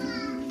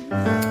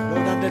 Lord.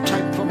 Lord,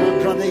 undertake for my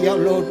brother, your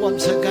Lord,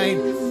 once again.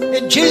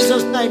 In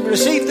Jesus' name,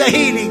 receive the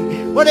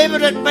healing. Whatever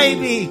it may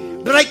be,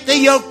 break the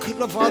yoke,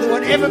 Father,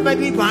 whatever may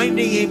be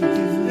binding him.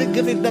 And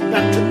give him the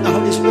baptism of the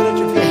Holy Spirit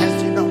if he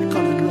has not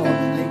got it, Lord.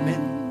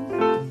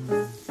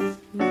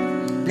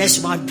 Amen.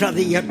 Bless my brother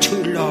here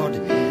too, Lord.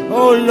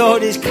 Oh,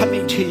 Lord, he's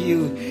coming to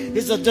you.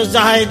 There's a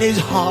desire in his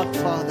heart,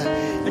 Father.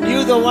 And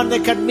you're the one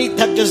that can meet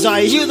that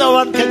desire. You're the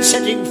one that can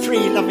set him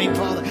free, loving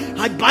Father.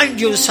 I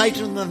bind you,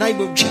 Satan, in the name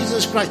of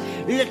Jesus Christ.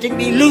 Let him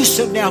be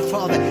loosened now,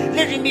 Father.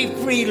 Let him be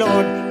free,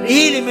 Lord.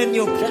 Heal him in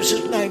your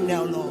precious name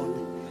now, Lord.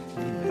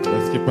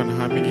 Let's keep on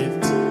harming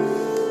it.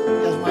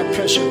 As my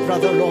precious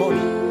brother, Lord,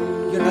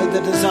 you know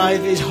the desire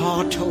of his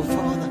heart, oh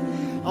Father.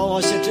 Oh,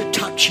 I said to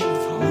touch him,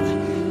 Father.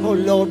 Oh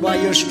Lord, by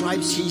your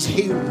stripes he's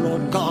healed,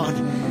 Lord God.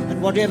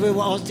 And whatever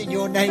was in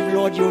your name,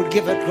 Lord, you'll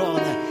give it,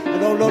 Father.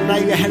 And oh Lord,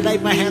 lay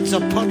my hands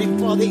upon him,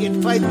 Father,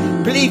 in faith,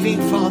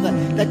 believing, Father,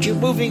 that you're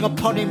moving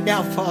upon him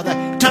now, Father.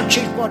 Touch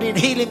his body and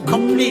heal him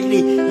completely.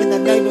 In the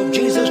name of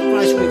Jesus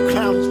Christ, we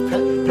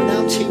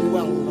pronounce him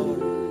well, Lord.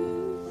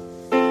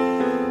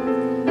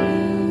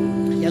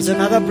 There's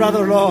another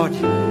brother, Lord.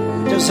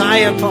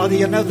 Desire, Father.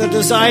 You know the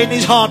desire in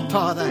his heart,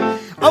 Father.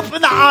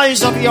 Open the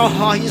eyes of your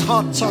heart, his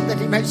heart, so that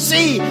he may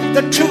see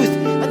the truth,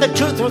 and the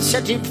truth will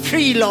set him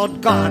free,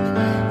 Lord God.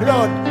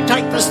 Lord,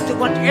 take this to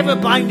whatever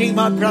binding,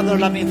 my brother,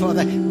 loving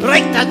Father.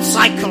 Break that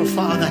cycle,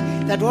 Father,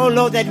 that, oh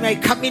Lord, that may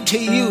come into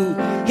you.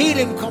 Heal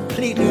him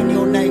completely in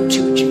your name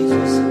too,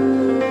 Jesus.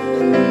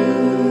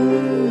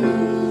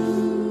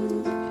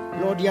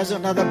 Lord, he has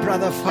another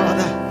brother,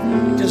 Father.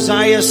 He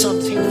desires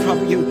something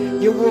from you.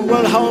 You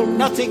will hold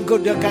nothing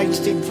good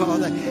against him,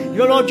 Father.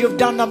 Your Lord, you've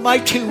done a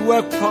mighty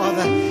work,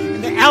 Father.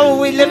 In the hour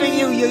we live in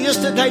you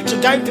yesterday,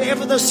 today,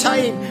 forever the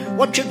same.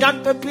 What you've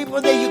done for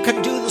people there, you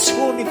can do this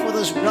morning for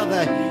this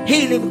brother.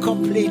 Heal him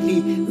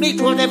completely.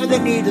 Meet whatever the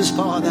need is,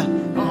 Father.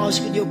 I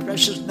ask in your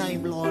precious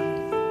name, Lord.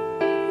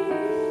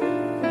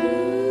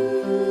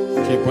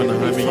 Keep on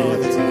harming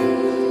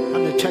it.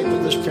 Undertake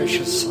with this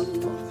precious son,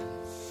 Father.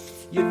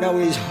 You know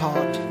his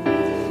heart.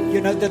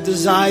 You know the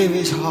desire of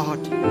his heart.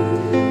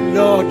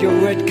 Lord, your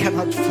word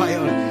cannot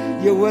fail.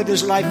 Your word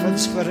is life and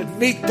spirit.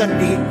 Meet the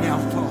need now,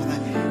 Father.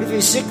 If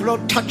he's sick,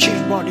 Lord, touch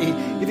his body.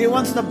 If he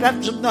wants the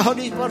baptism of the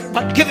Holy Spirit,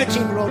 but give it to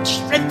him, Lord.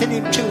 Strengthen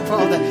him too,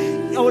 Father.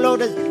 Oh, Lord,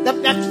 the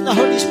baptism of the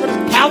Holy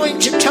Spirit, power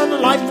into eternal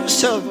life for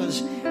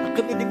servers. I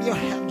commit him in your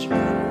hands,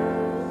 Lord.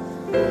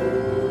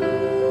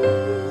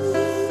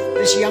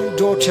 This young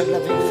daughter,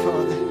 loving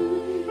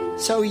Father,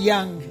 so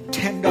young,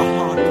 tender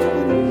heart,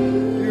 Father.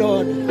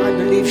 Lord, I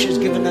believe she's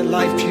given her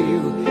life to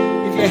you.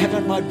 If you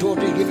haven't, my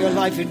daughter, give your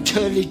life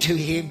entirely to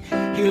him.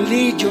 He'll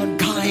lead you and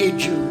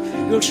guide you.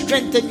 He'll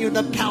strengthen you in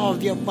the power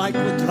of your might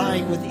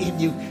lying within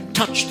you.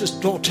 Touch this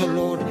daughter,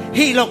 Lord.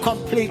 Heal her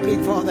completely,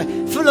 Father.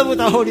 Fill her with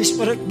the Holy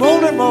Spirit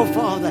more and more,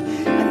 Father.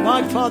 And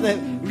my Father,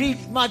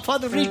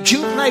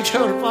 rejuvenate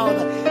her,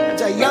 Father.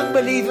 As a young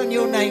believer in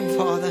your name,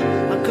 Father.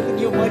 I commit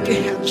your mighty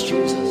hands,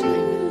 Jesus. Amen.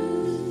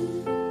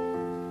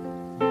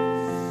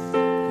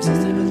 Is this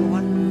the little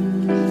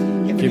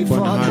one? Heavenly Keep on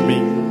Father,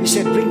 harming. you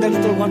said, bring the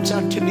little ones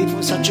unto me,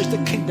 for such is the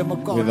kingdom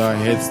of God. With our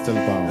heads still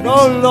And bowed.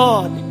 oh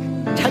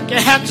Lord, take your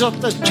hands off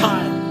this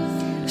child.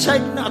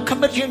 Satan, I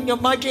commit you in your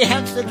mighty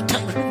hands to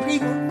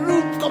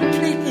remove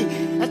completely.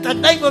 At the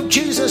name of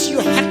Jesus, you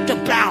have to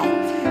bow.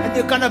 And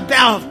you're going to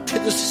bow to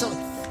this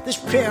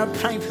prayer. I'm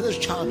praying for this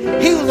child.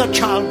 Heal the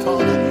child,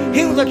 Father.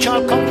 Heal the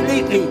child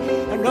completely.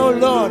 And oh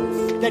Lord,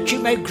 that you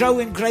may grow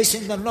in grace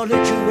in the knowledge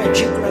of you as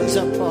she grows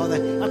up, Father.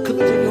 I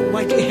commit you in your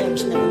mighty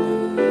hands now, Lord.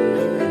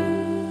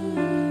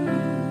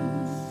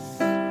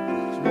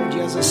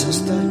 As a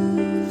sister,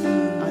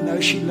 I know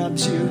she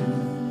loves you.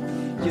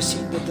 You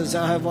see the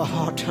desire of her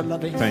heart, her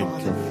loving Thank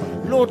Father. you,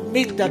 Father. Lord,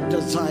 meet that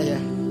desire.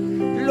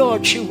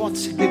 Lord, she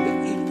wants to give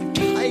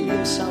entirely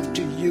herself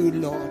to you,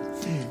 Lord.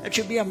 that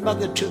you be a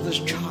mother to this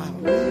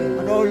child.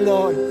 And oh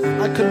Lord,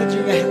 I commit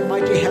you in your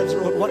mighty hands,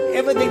 Lord.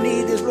 Whatever they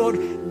need is, Lord,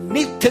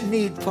 meet the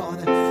need,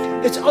 Father.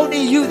 It's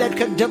only you that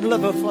can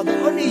deliver, Father.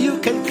 Only you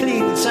can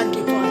clean and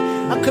sanctify.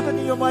 I commit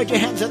in your mighty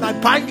hands, and I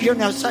bind you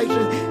now,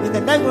 Satan, in the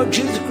name of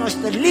Jesus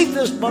Christ, to leave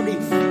this body.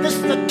 This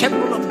is the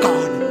temple of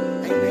God.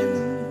 Amen.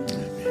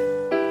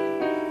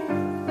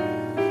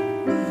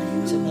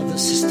 It's another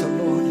sister,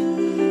 Lord.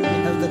 You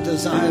know the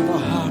desire of her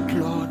heart,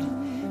 Lord.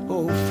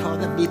 Oh,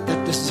 Father, meet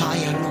that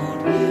desire,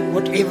 Lord.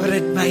 Whatever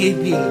it may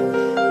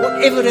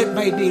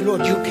be,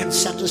 Lord, you can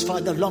satisfy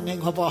the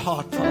longing of her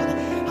heart, Father.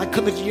 I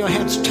commit in your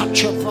hands,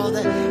 touch her,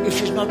 Father. If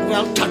she's not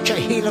well, touch her,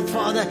 heal her,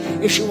 Father.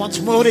 If she wants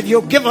more of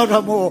you, give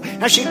her more.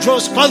 As she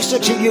draws closer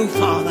to you,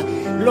 Father,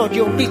 Lord,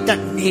 you'll meet that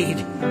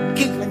need.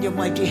 Keep her in your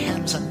mighty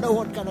hands, and no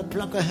one's going to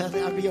pluck her out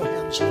of your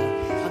hands, Lord.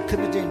 I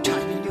commit the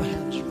entire in your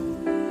hands, Lord.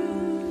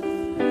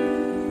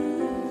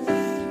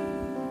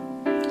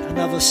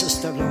 Another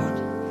sister, Lord.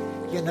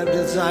 You know the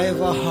desire of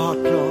her heart,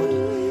 Lord.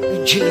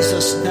 In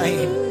Jesus'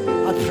 name,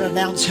 I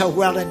pronounce her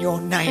well in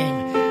your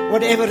name.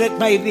 Whatever it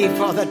may be,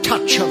 Father,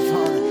 touch her,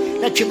 Father,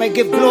 that you may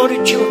give glory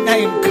to your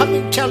name.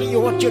 Coming telling you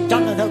what you've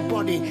done in her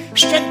body.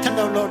 Strengthen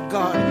her, Lord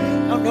God.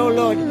 And oh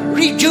Lord,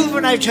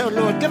 rejuvenate her,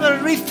 Lord. Give her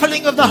a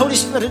refilling of the Holy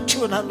Spirit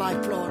too in her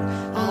life, Lord.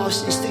 I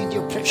ask these things in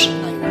your precious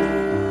name.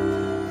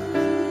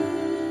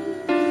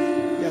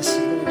 Yes,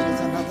 Lord, there's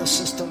another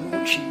sister,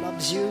 Lord. She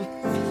loves you.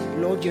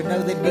 Lord, you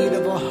know the need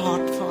of her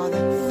heart,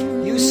 Father.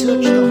 You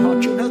search the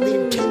heart. You know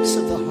the intents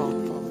of the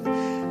heart, Father.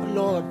 And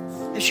Lord,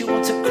 if she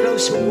wants a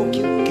closer walk,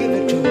 you give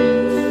it to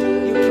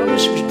her. You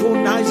promise to draw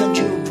nigh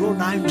unto you, draw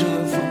nigh to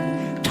her,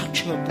 Father.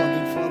 Touch her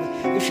body, Father.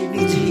 If she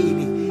needs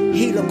healing,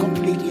 heal her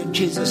completely in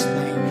Jesus'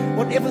 name.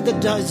 Whatever the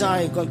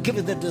desire, God, give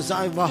her the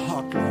desire of her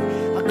heart,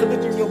 Lord. I commit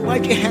it in your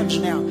mighty hands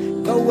now.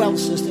 Go well,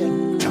 sister,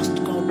 and trust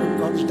God what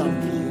God's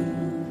done for you.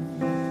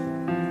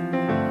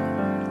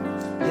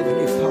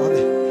 Heavenly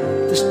Father,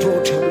 this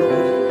daughter,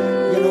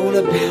 Lord, you're all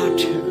about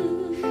her.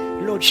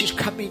 Lord, she's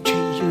coming to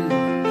you.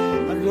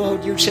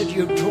 Lord, you said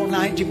you'd draw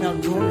nigh to me, I'll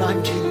draw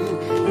nigh to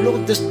you.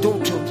 Lord, this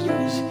daughter of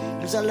yours,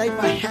 as I lay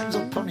my hands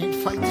upon in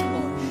faith,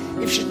 Lord,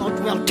 if she's not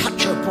well,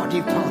 touch her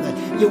body, Father.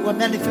 You were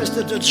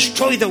manifested to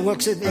destroy the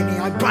works of the enemy.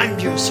 I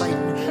bind you,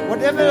 Satan.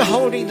 Whatever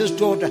holding this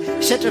daughter,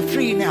 set her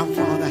free now,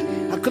 Father.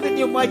 I commit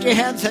your mighty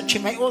hands that she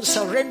may all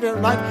surrender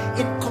her life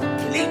in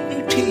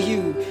completely to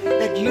you,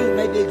 that you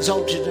may be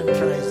exalted and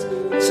praised.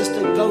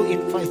 Sister, go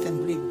in faith and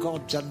believe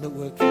God's done the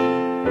work for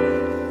you.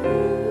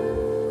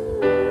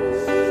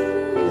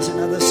 There's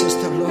another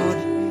sister, Lord,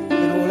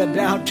 and all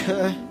about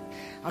her,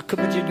 I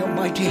commit in your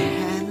mighty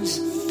hands.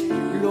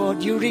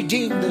 Lord, you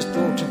redeemed this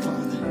daughter,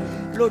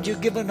 Father. Lord,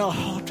 you've given her a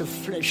heart of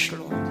flesh,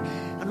 Lord.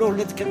 And Lord,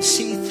 it can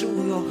see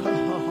through her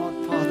heart,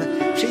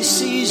 Father. She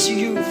sees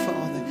you,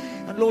 Father.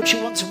 And Lord, she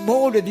wants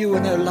more of you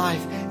in her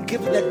life.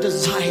 Give her that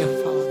desire,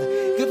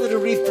 Father. Give her a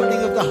refilling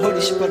of the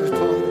Holy Spirit,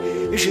 Father.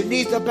 If she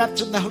needs the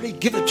baptism of the Holy,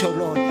 give it to her,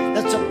 Lord.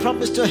 That's a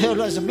promise to her,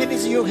 Lord. As many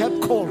as you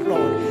have called,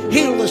 Lord.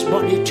 Heal this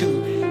body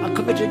too. I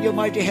commit in your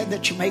mighty hand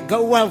that you may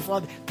go well,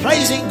 Father.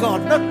 Praising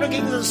God, not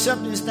looking at the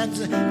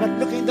circumstances, but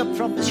looking at the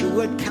promise. Your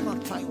word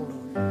cannot fail,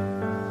 Lord.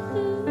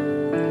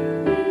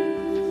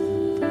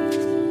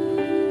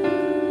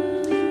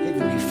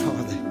 Heavenly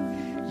Father,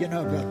 you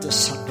know about the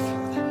Son,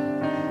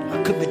 Father.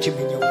 I commit him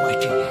in your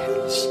mighty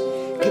hands.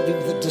 Give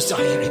him the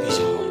desire in his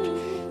heart.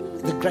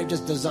 The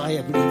greatest desire,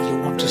 I believe, you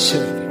want to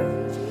serve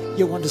him.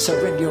 You want to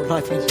surrender your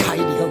life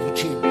entirely over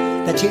to him.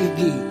 That he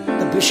be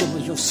the bishop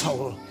of your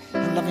soul.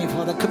 Loving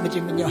Father, commit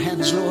him in your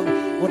hands, Lord.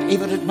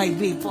 Whatever it may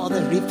be, Father,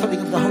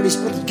 refilling of the Holy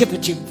Spirit, give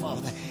it to him,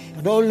 Father.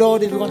 And oh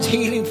Lord, if he wants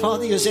healing,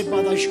 Father, you said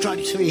by thy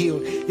stripes we heal.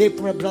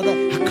 Therefore, brother,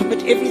 I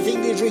commit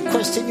everything that is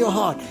request in your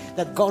heart,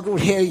 that God will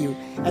hear you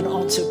and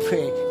answer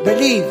prayer.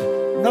 Believe,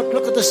 not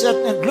look at the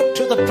certain, and look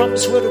to the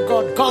promised word of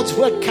God. God's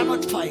word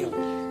cannot fail.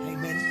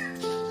 Amen.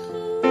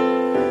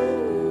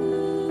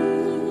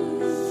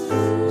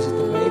 Is it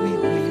the baby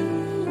for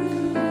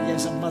you?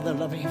 Yes, a mother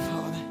loving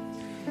Father.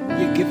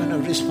 You've given a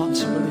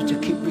responsibility to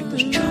keep with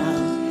this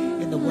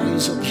child in the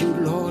ways of you,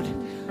 Lord.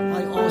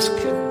 I ask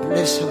you,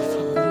 bless her,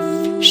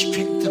 Father.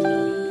 Strengthen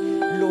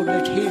her. Lord,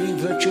 let healing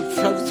virtue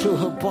flow through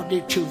her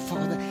body too,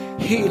 Father.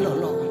 Heal her,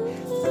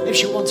 Lord. If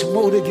she wants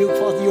more of you,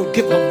 Father, you'll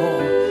give her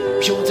more.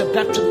 If she wants a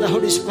baptism of the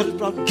Holy Spirit,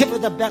 Lord, give her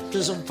the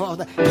baptism,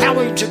 Father.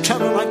 Power to turn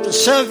her life to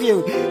serve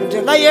you and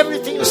to lay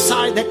everything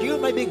aside that you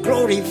may be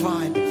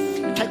glorified.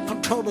 Take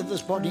control of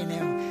this body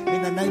now.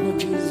 In the name of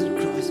Jesus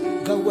Christ.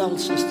 Go well,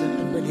 sister,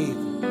 and believe.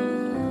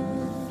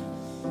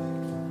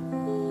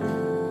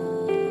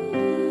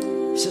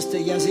 Sister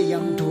Yazzie,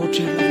 young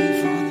daughter,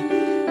 loving Father.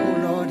 Oh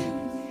Lord,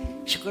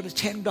 she's got a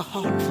tender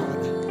heart,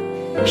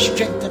 Father.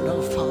 Strengthen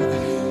her, Father,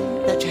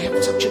 that you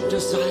have such a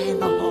desire in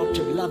her heart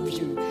to love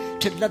you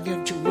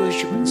and to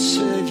worship and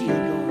serve you,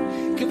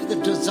 Lord. Give her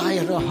the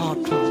desire of her heart,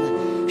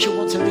 Father. She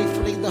wants a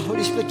refilling of the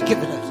Holy Spirit, give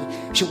it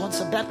her. She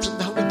wants a baptism of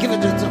the Holy, give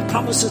it her. The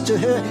promises to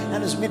her,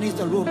 and as many as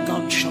the Lord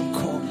God shall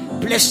call.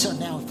 Bless her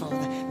now, Father.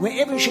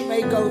 Wherever she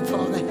may go,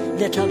 Father,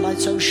 let her light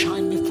so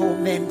shine before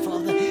men,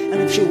 Father,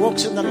 And if she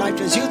walks in the light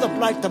as you the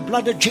light, the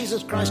blood of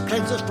Jesus Christ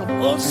cleanses from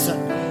all sin.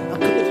 I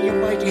commit in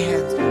your mighty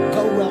hands.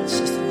 Go well,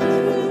 sister, in the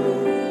name of the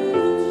Lord.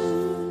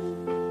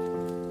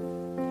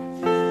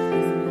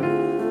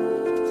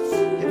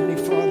 Heavenly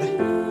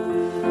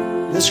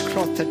Father, this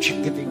cloth that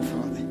you're giving,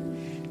 Father,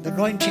 the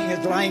anointing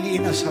is lying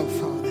in us, oh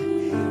Father.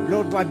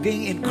 Lord, by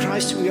being in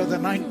Christ, we are the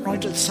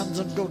anointed sons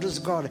and daughters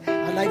of God.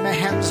 I lay my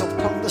hands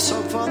upon the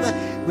soul, Father.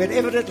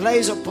 Wherever it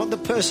lays upon the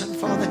person,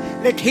 Father,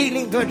 let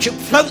healing virtue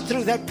flow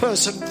through that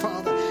person,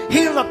 Father.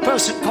 Heal the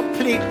person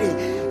completely.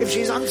 If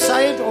she's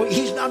unsaved or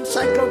he's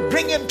unsaved, Lord,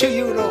 bring him to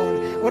you,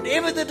 Lord.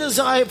 Whatever the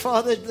desire,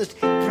 Father, that's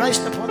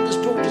placed upon this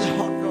daughter's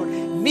heart, Lord,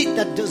 meet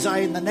that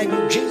desire in the name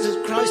of Jesus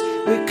Christ.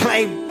 We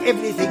claim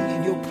everything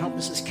in your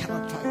promises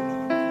cannot fail, Lord.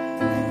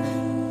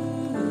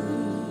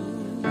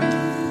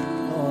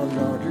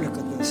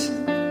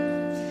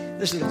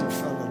 This little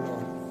fellow,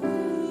 Lord,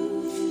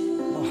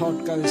 my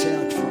heart goes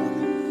out,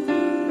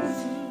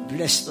 Father.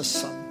 Bless the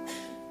son.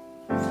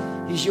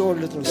 He's your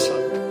little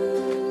son.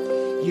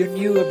 You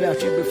knew about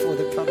him before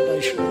the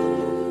foundation of the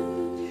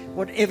world.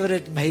 Whatever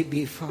it may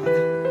be,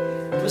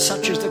 Father, for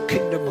such is the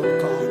kingdom of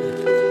God.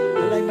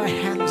 I lay my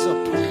hands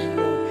upon him,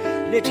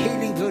 Lord. Let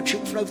healing virtue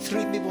flow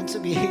through him. He wants to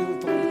be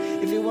healed, Father.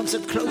 If he wants a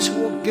close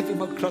walk, give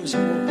him a close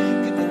walk.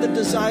 Give him the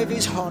desire of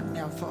his heart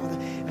now, Father.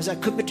 As I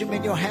commit him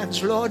in your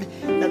hands, Lord,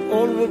 that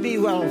all will be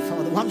well,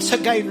 Father. Once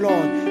again,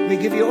 Lord, we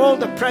give you all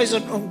the praise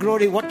and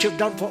glory, what you've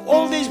done for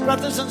all these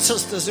brothers and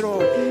sisters,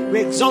 Lord. We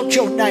exalt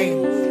your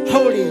name.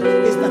 Holy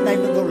is the name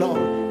of the Lord.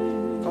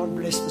 God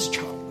bless this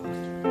child, Lord.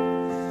 Amen.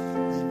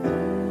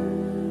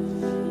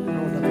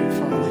 Lord, loving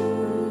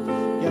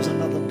Father, here's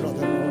another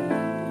brother, Lord.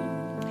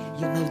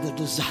 You know the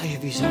desire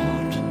of his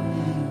heart.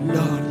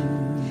 Lord,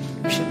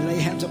 we shall lay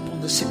hands upon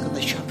the sick and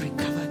they shall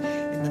recover.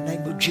 In the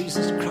name of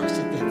Jesus Christ,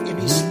 if you have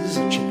any sins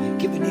that should be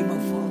given him, oh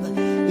Father,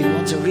 if he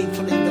wants a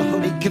refilling the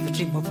Holy, give it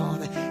him, oh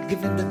Father. Give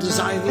him the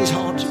desire of his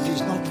heart. If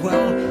he's not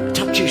well,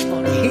 touch his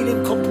body, heal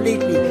him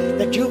completely,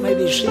 that you may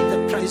receive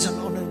the praise and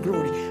honor and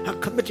glory. I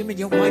commit him in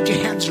your mighty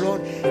hands,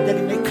 Lord, that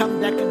he may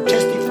come back and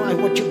testify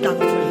what you've done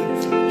for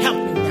him. Help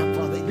him now,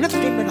 Father. Lift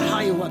him in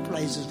higher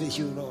places with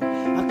you, Lord.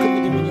 I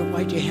commit him in your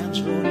mighty hands,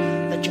 Lord,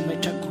 that you may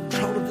take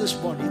control of this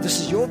body. This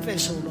is your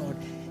vessel, Lord.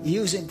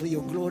 Use him for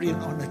your glory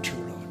and honor too,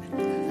 Lord.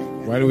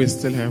 Amen. While we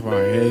still have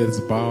our heads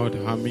bowed,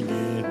 humming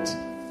it.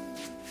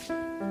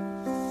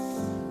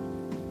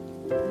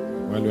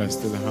 While we are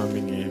still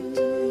humming it.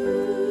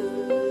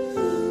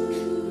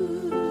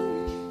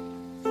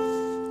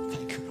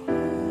 Thank you, Lord.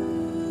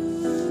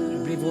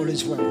 I believe all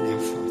is well now,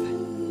 Father.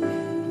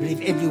 I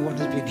believe everyone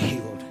has been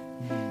healed.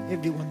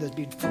 Everyone has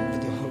been filled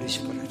with the Holy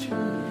Spirit.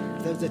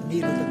 Those that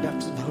needed the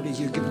baptism of the Holy,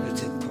 you've given it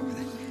to them,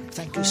 Father.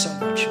 Thank you so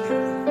much now,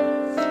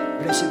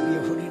 Lord. Blessed be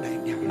your holy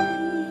name now, Lord.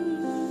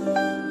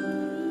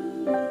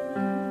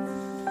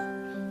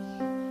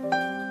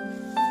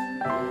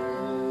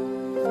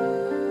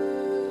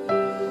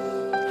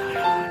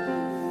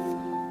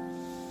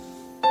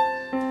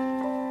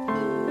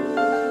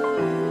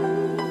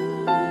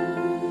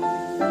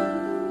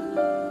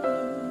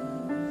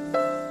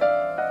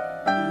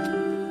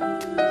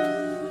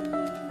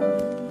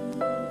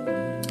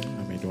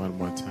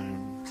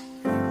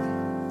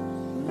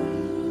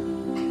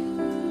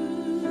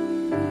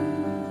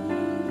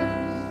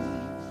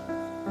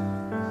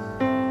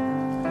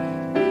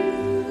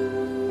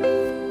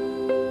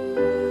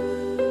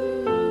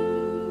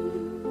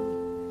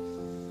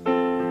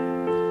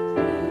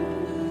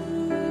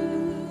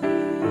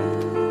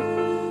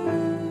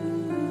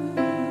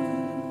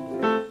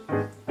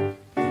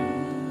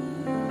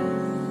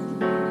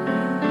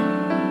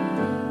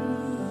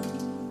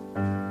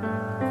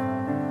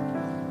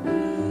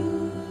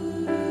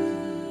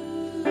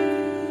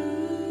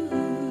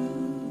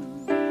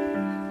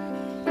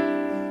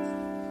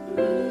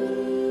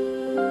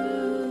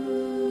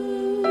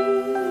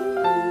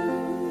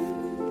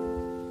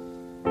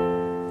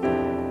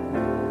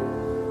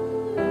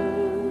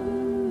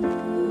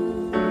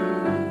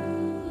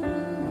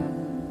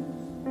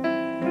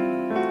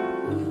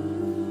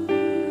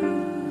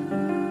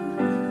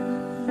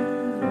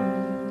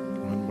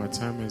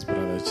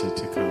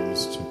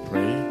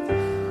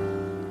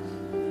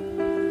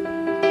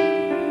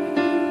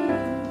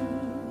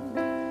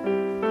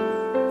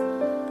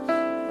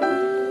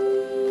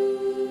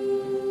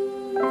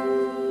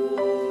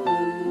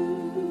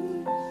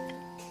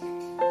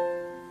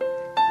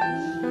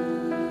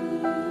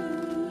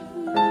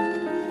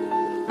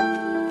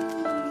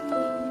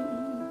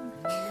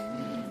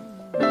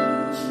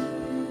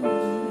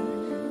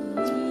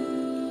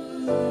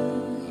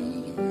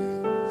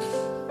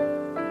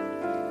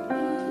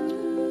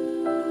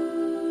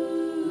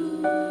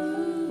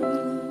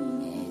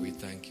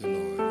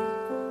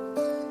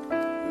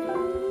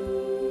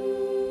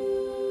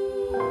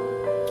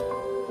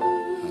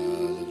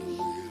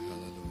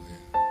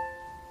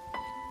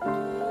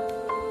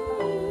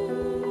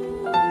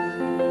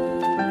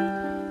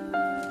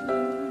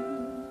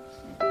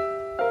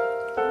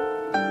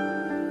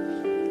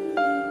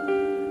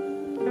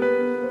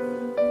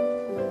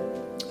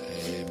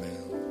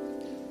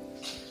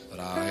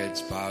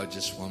 heads bowed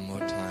just one more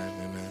time,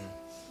 amen.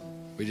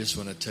 We just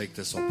want to take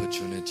this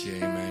opportunity,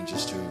 amen,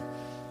 just to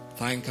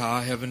thank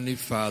our Heavenly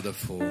Father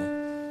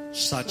for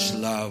such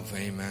love,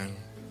 amen.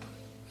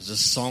 As the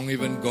song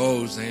even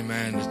goes,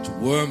 amen, it's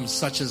worms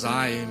such as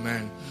I,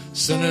 amen,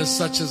 sinners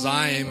such as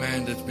I,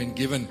 amen, that's been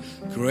given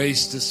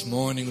grace this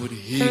morning with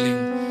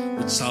healing,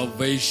 with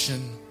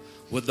salvation,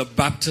 with the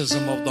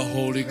baptism of the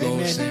Holy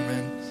Ghost,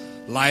 amen.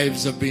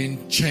 Lives are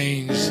being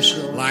changed,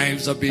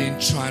 lives are being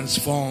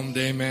transformed,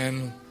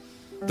 amen.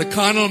 The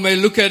carnal may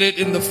look at it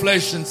in the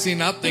flesh and see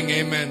nothing,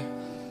 amen.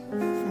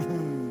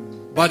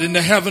 But in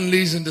the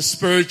heavenlies and the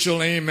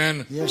spiritual,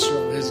 amen,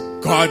 there's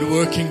God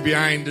working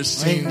behind the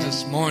scenes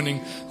this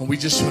morning. And we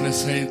just want to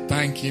say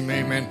thank Him,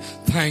 amen.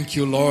 Thank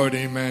you, Lord,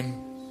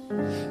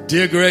 amen.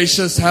 Dear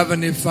gracious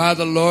Heavenly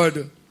Father,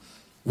 Lord,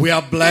 we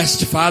are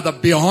blessed, Father,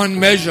 beyond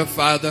measure,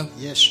 Father.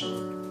 Yes,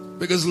 Lord.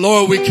 Because,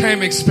 Lord, we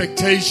came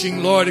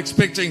expecting,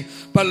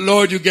 but,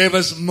 Lord, you gave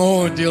us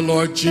more, dear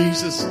Lord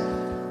Jesus.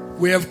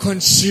 We have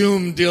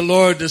consumed, dear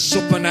Lord, the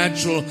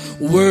supernatural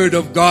Word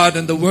of God.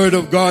 And the Word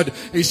of God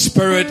is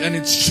Spirit and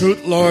it's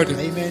truth, Lord.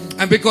 Amen.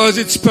 And because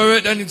it's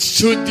Spirit and it's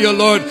truth, dear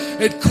Lord,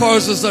 it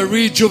causes a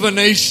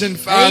rejuvenation,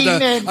 Father.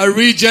 Amen. A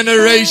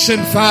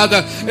regeneration,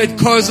 Father. It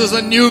causes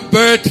a new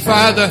birth,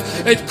 Father.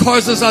 It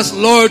causes us,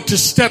 Lord, to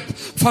step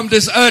from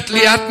this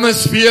earthly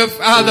atmosphere,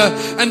 Father,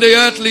 and the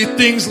earthly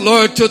things,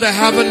 Lord, to the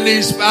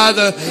heavenlies,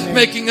 Father. Amen.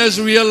 Making us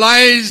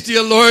realize,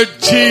 dear Lord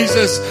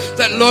Jesus,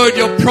 that, Lord,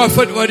 your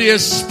prophet, what he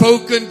has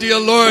spoken, dear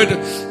Lord,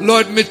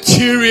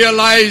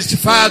 materialized,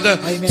 Father,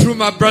 Amen. through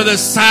my brother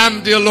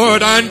Sam, dear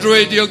Lord,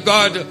 Andre, dear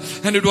God,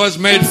 and it was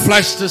made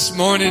flesh this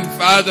morning,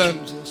 Father.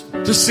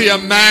 To see a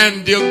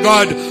man, dear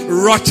God,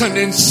 rotten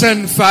in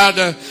sin,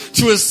 Father.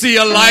 To see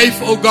a life,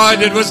 oh God,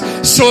 that was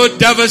so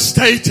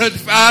devastated,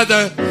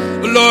 Father.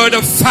 Lord,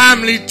 a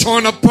family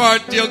torn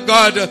apart, dear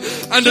God,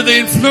 under the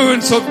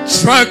influence of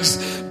drugs,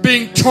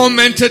 being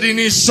tormented in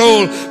his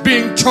soul,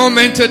 being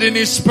tormented in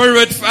his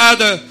spirit,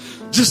 Father.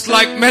 Just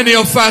like many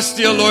of us,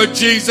 dear Lord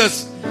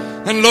Jesus.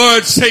 And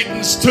Lord,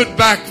 Satan stood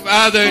back,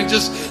 Father, and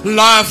just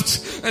laughed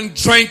and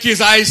drank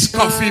his iced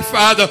coffee,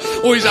 Father,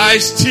 or his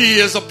iced tea,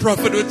 as a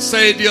prophet would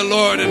say, dear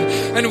Lord,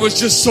 and was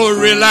just so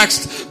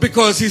relaxed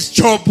because his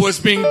job was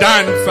being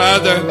done,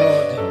 Father.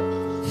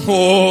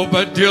 Oh,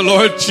 but dear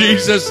Lord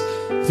Jesus,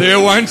 there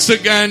once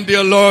again,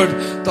 dear Lord,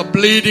 the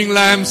bleeding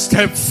lamb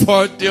stepped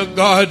forth, dear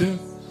God.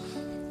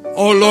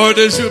 Oh Lord,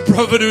 as your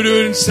prophet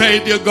would say,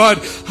 dear God,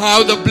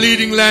 how the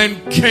bleeding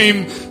lamb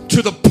came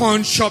to the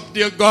pawn shop,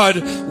 dear God,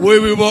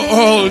 where we were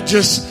all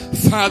just,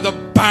 Father,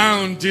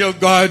 bound, dear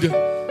God.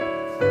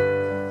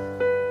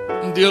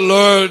 And dear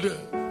Lord,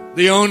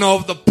 the owner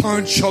of the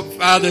pawn shop,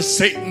 Father,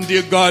 Satan,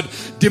 dear God,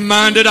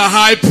 demanded a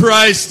high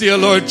price, dear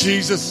Lord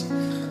Jesus.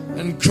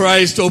 And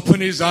Christ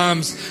opened his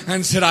arms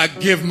and said, I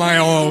give my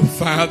all,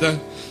 Father.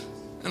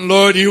 And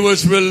Lord, he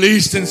was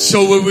released, and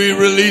so were we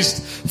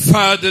released,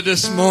 Father,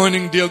 this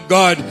morning, dear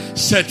God,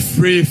 set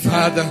free,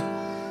 Father.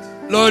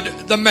 Lord,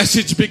 the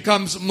message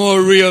becomes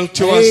more real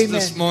to us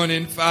this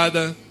morning,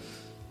 Father.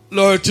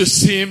 Lord, to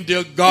see him,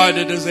 dear God,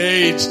 at his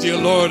age, dear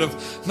Lord,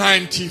 of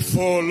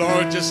 94,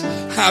 Lord, just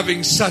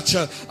having such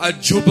a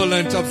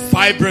jubilant, a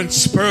vibrant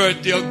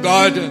spirit, dear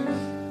God.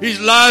 His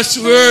last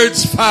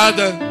words,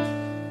 Father,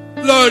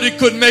 Lord, he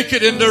could make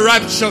it in the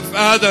rapture,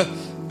 Father.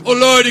 Oh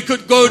Lord, he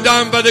could go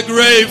down by the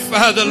grave,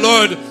 Father,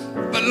 Lord.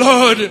 But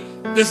Lord,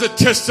 there's a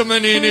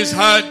testimony in his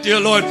heart, dear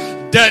Lord.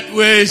 Death,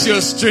 where is your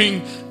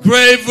sting?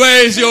 Grave,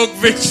 where is your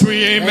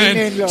victory?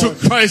 Amen. To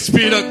Christ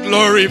be the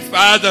glory,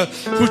 Father.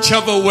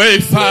 Whichever way,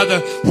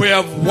 Father, we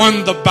have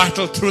won the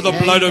battle through the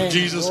blood of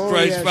Jesus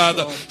Christ,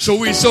 Father. Lord. So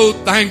we're so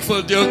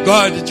thankful, dear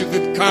God, that you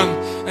could come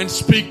and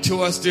speak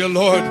to us, dear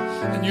Lord.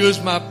 And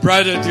use my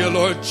brother, dear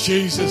Lord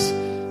Jesus,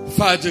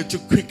 Father, to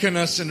quicken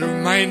us and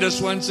remind us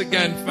once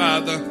again,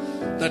 Father,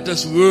 that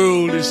this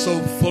world is so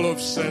full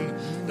of sin,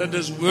 that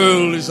this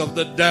world is of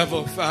the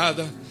devil,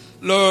 Father.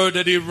 Lord,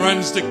 that he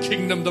runs the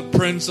kingdom, the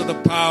prince of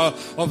the power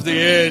of the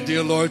air,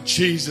 dear Lord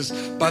Jesus.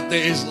 But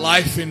there is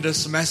life in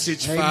this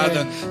message,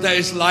 Father. There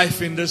is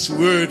life in this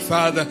word,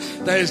 Father.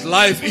 There is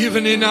life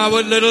even in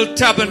our little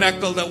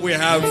tabernacle that we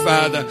have,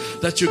 Father.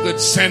 That you could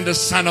send the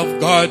Son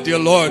of God, dear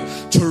Lord,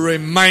 to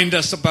remind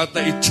us about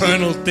the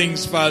eternal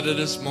things, Father,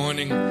 this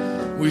morning.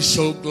 We're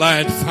so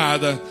glad,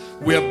 Father.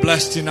 We are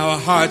blessed in our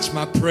hearts,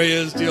 my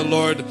prayers, dear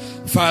Lord.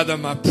 Father,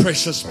 my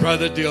precious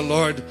brother, dear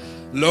Lord.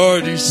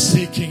 Lord, he's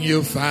seeking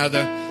you,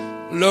 Father.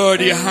 Lord,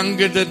 he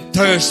hungered and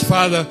thirst,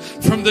 Father,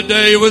 from the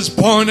day he was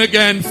born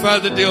again,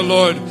 Father, dear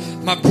Lord.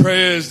 My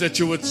prayers that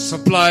you would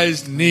supply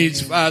his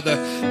needs, Father.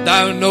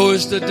 Thou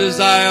knowest the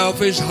desire of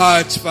his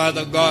heart,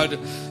 Father God.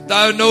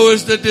 Thou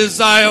knowest the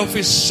desire of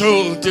his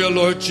soul, dear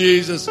Lord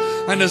Jesus.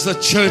 And as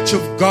a church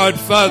of God,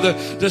 Father,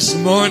 this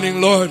morning,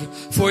 Lord,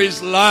 for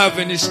his love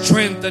and his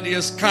strength that he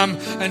has come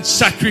and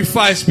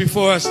sacrificed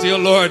before us, dear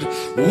Lord,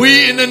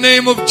 we in the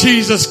name of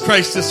Jesus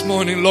Christ this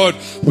morning, Lord,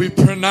 we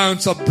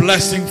pronounce a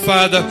blessing,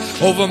 Father,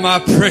 over my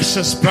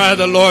precious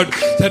brother, Lord,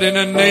 that in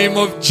the name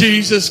of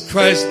Jesus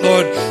Christ,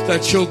 Lord,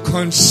 that you'll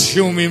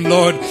consume him,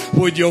 Lord,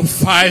 with your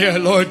fire,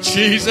 Lord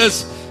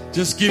Jesus.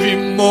 Just give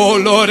him more,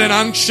 Lord, and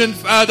unction,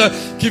 Father.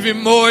 Give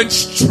him more and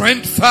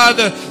strength,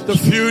 Father, the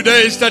few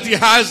days that he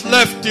has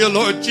left, dear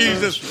Lord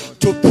Jesus,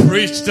 to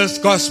preach this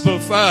gospel,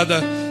 Father.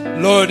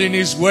 Lord, in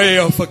his way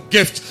of a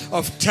gift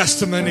of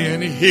testimony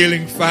and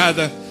healing,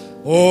 Father.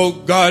 Oh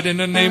God, in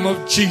the name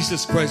of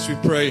Jesus Christ, we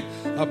pray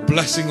a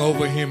blessing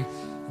over him,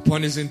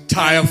 upon his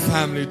entire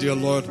family, dear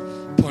Lord,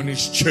 upon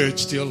his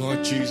church, dear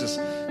Lord Jesus.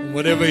 And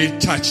whatever he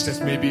touched,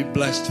 that may be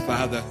blessed,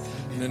 Father.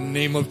 In the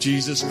name of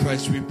Jesus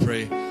Christ, we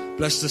pray.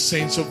 Bless the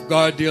saints of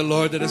God, dear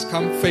Lord, that has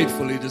come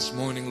faithfully this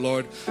morning,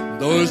 Lord.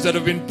 Those that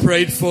have been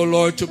prayed for,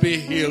 Lord, to be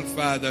healed,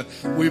 Father.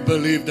 We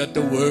believe that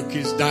the work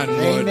is done,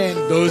 Lord. Amen.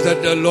 Those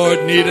that the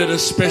Lord needed a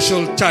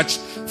special touch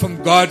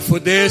from God for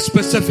their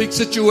specific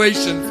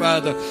situation,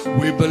 Father.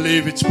 We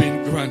believe it's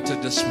been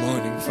granted this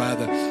morning,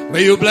 Father.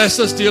 May you bless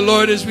us, dear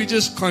Lord, as we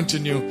just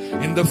continue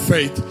in the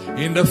faith,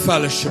 in the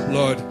fellowship,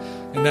 Lord,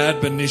 in the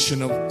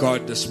admonition of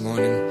God this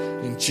morning.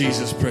 In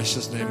Jesus'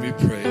 precious name we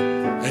pray.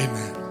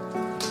 Amen.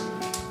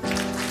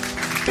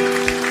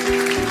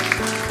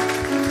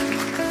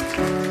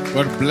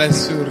 God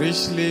bless you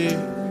richly,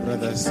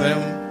 Brother Sam.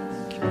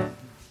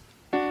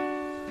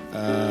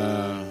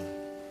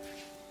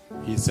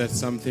 He said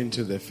something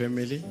to the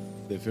family.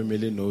 The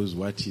family knows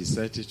what he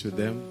said to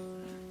them.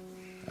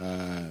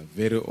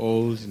 Very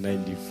old,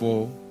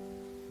 94,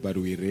 but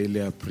we really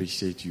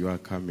appreciate your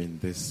coming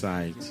this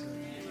side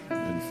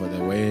and for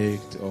the word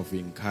of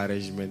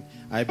encouragement.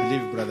 I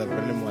believe Brother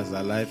Branham was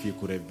alive. He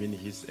could have been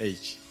his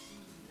age,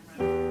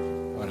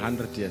 or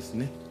 100 years,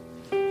 ne?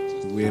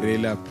 We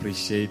really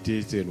appreciate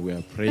it, and we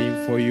are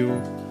praying for you.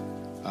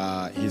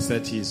 He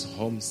said he's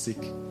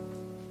homesick.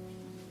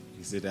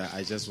 He said,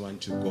 I just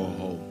want to go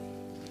home.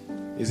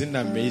 Isn't it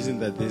amazing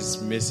that this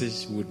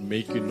message would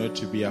make you not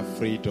to be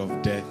afraid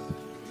of death?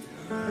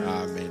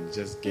 Amen.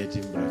 Just get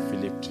him, Brother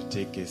Philip, to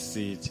take a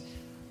seat.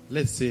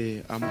 Let's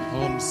say, I'm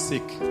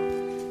homesick.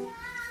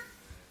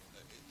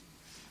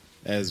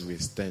 As we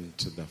stand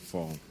to the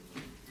form.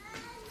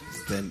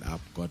 Stand up.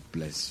 God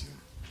bless you.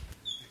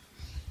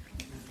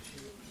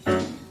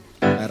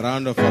 A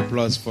round of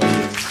applause for you.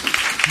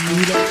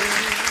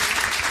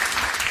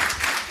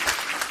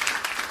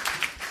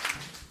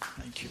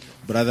 Thank you,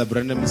 Lord. Brother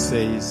Branham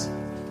says,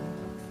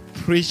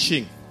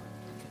 preaching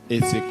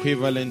is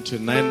equivalent to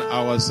 9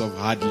 hours of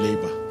hard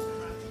labor.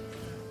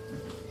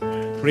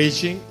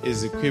 Preaching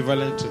is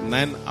equivalent to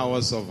 9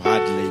 hours of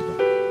hard labor.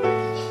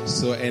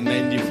 So a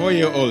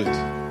 94-year-old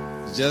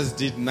just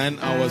did 9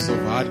 hours of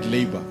hard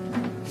labor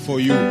for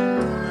you.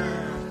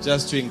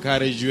 Just to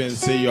encourage you and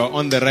say you're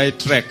on the right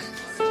track.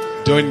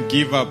 Don't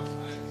give up.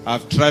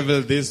 I've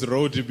traveled this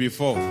road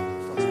before.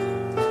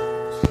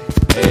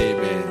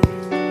 Amen.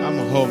 I'm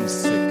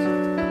homesick.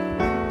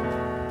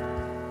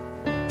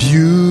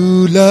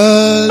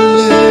 Beulah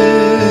land.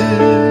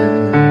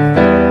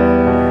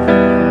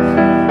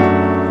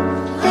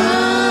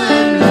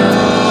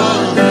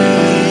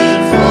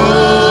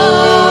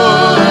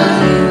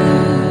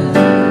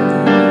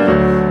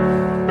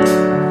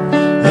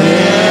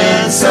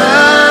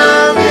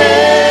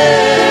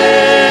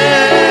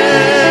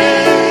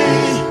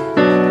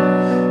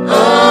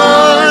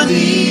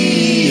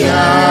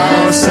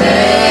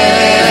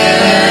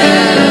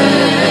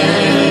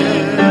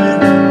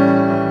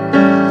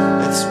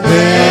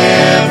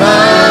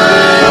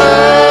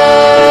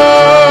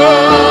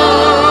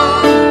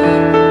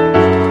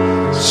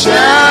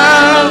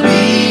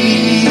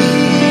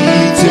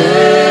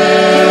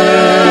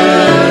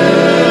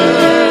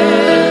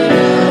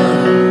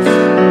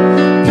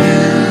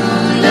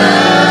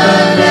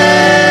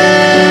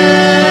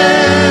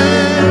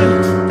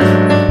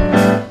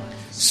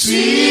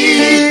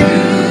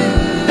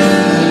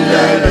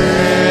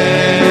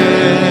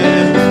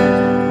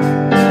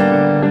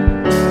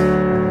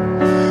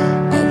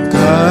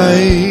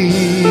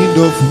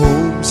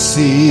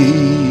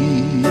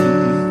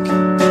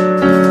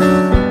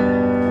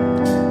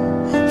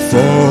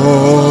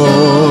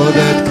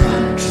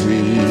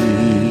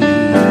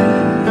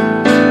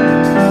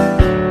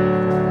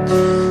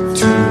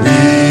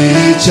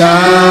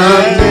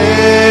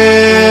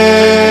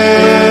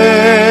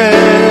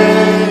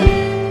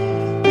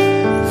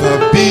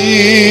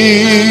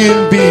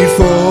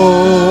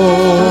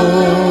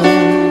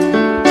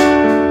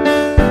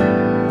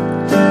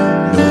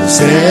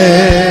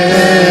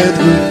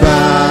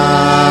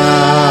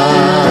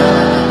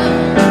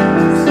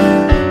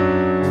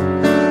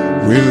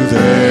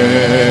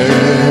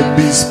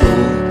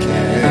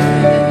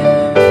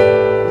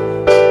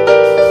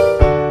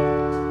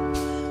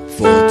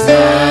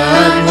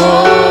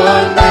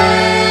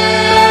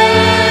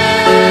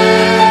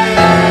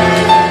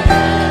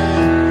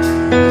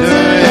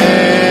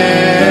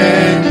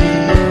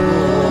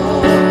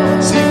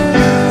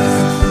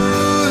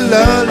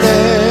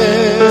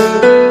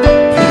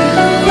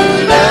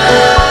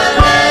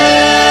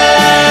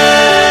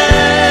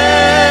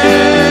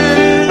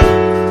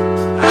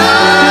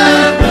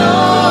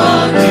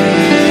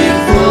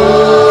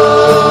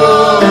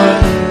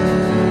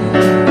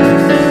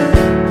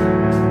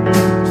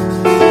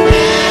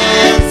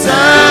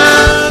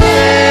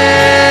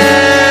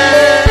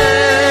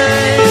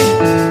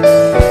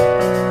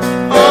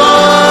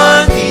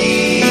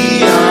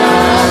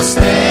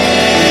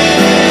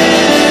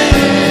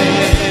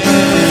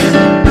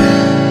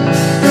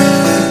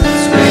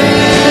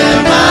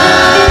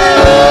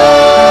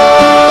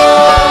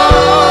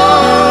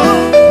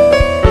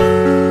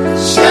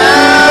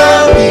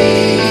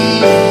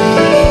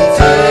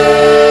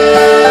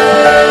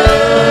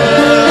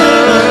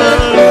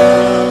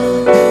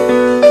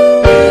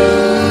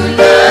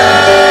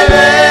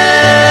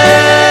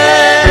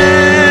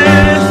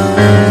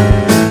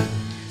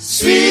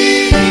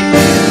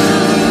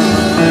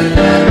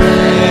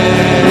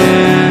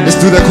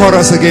 for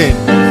us again.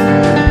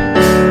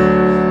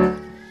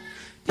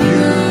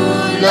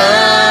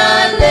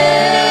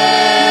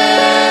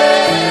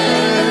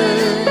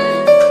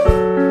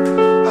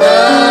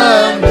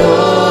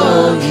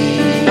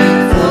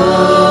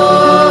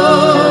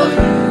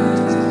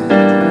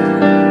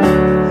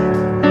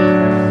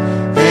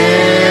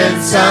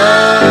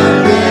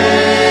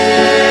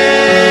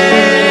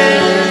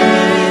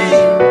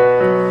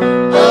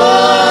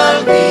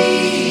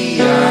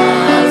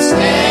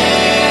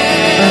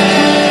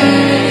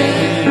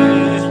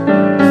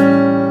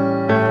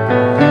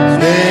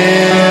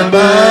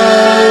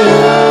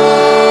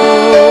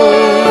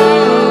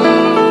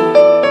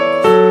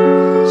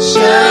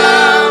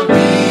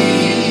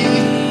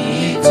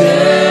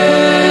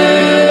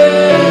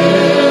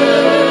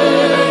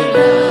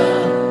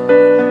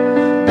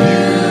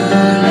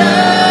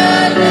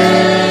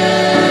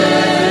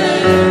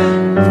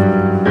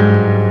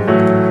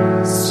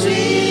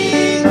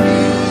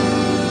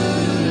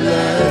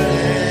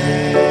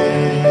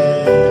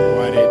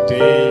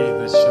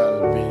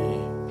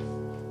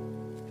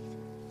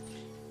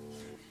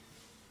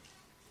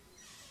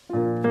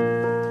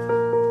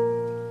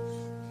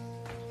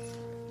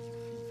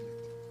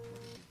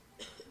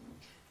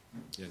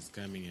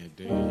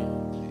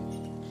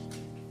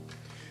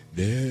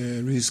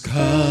 There is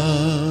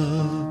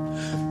coming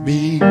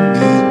a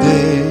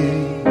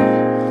day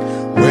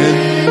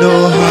when no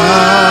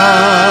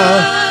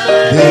heartaches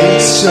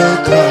shall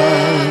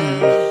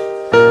come,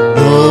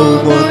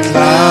 no more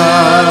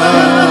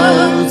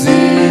clouds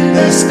in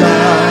the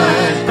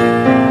sky,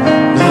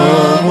 no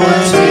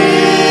more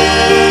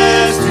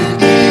tears to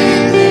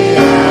dim the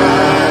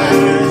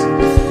eyes.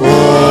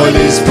 All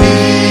is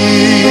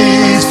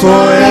peace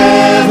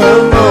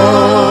forevermore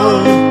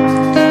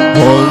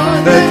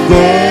on that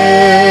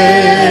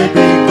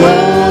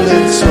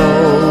golden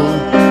throne.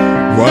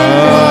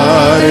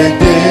 What a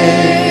day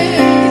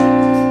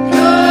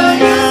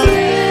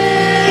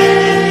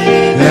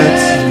that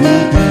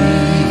will be.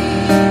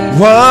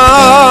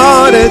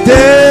 What a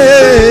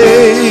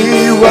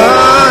day,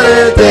 what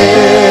a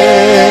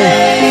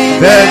day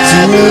that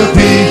will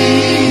be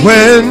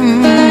when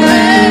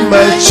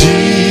my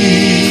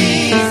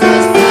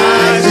Jesus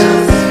eyes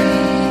shall see.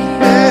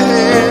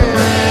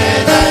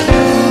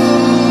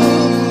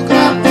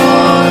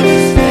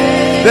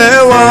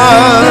 There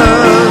was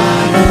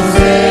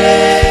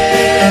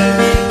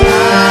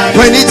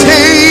when he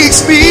takes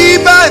me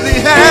by the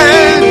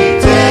hand,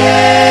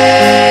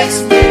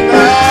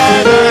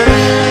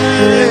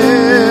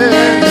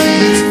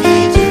 leads me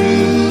to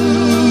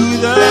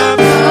the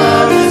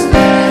promised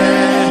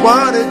land.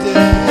 What a day,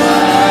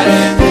 what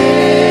a day,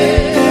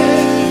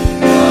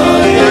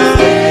 what a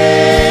day.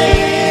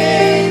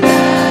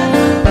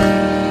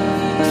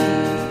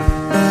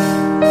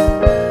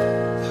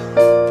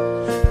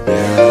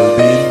 There'll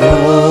be no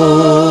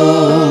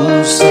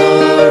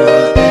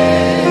sorrow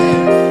there,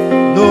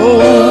 no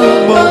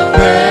more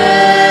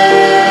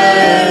burdens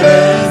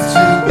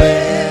to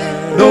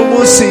bear, no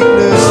more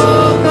sickness,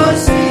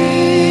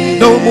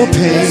 no more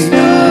pain.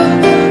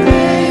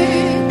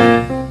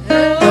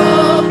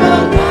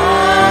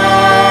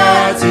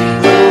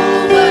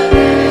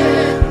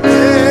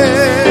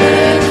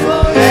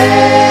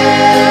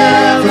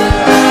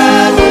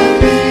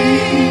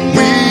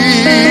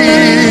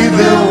 With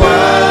the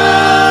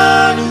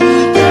one who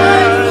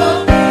died for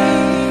me.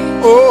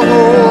 Oh,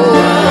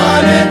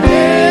 what a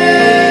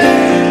day,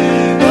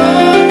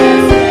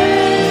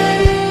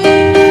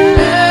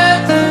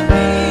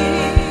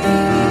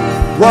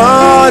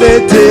 what a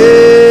day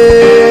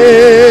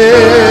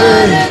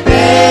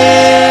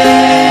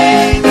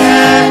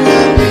that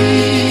will be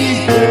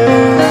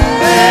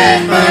when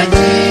my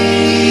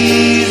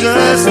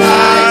Jesus I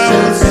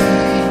will see.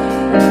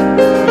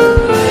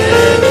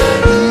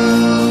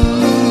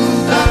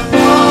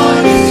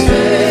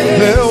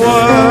 The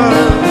one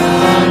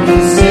who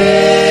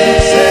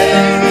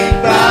saved me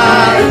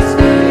by His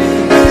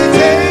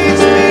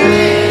grace,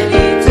 and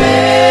He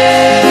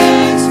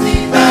takes me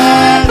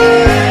by the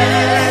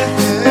hand,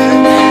 and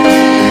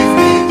leads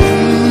me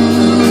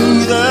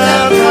through the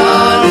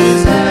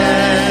promised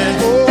land.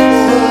 Oh,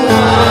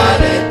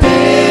 what a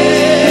day!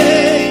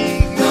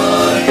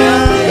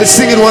 Let's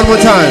sing it one more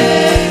time.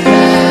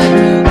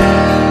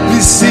 We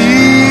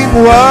sing,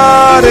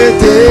 what a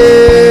day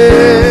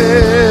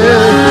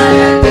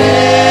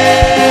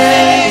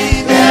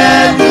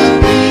that will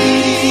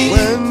be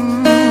when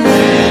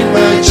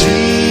my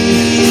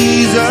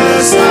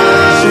Jesus I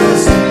will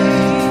see,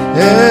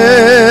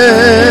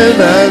 and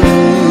I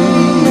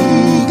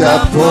look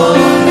upon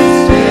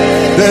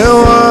the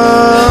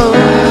one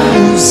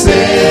who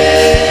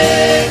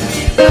saved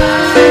me by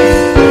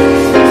His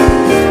grace.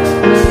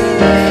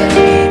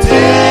 He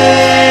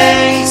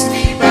takes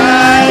me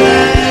by the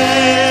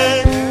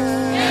hand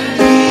and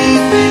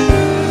leads me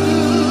through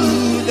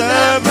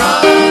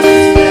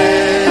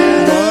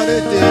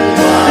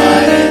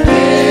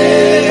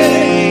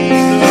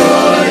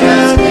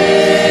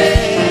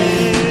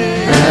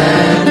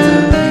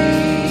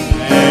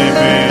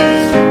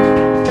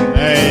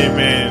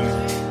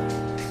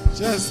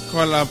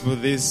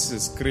up this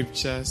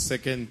scripture,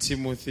 2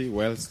 Timothy.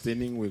 While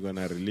standing, we're going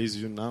to release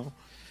you now.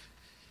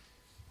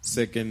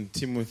 2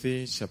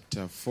 Timothy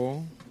chapter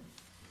 4,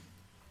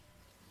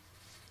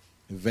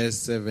 verse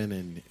 7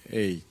 and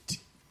 8.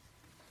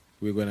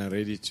 We're going to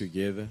read it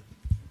together.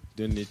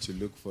 Don't need to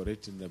look for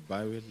it in the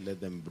Bible. Let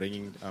them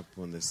bring it up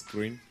on the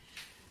screen.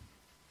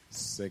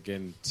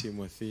 2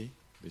 Timothy,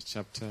 the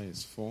chapter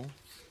is 4.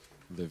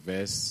 The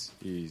verse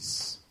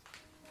is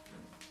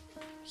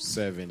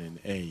 7 and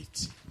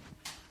 8.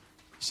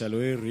 Shall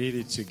we read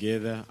it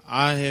together?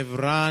 I have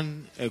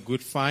run a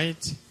good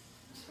fight.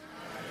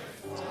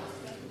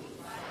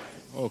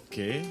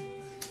 Okay.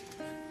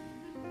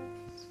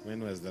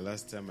 When was the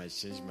last time I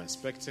changed my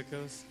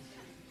spectacles?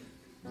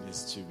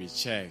 Needs to be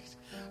checked.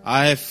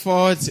 I have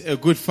fought a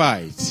good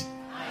fight.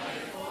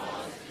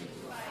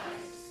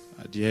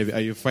 Are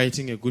you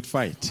fighting a good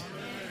fight?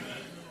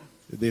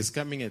 There's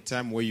coming a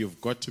time where you've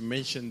got to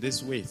mention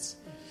these words.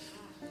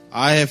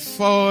 I have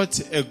fought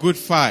a good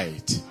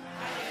fight.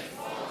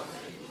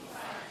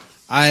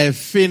 I have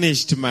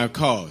finished my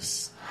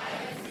course.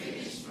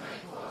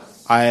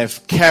 I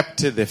have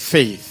kept the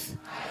faith.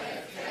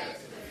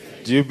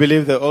 Do you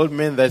believe the old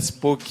man that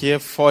spoke here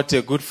fought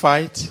a good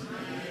fight?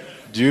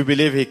 Do you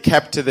believe he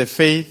kept the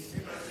faith?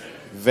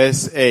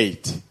 Verse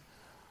 8.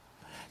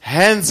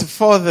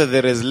 Henceforth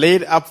there is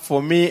laid up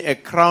for me a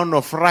crown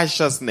of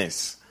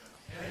righteousness,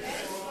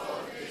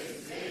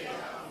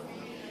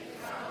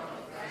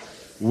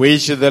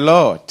 which the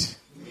Lord,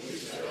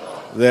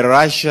 the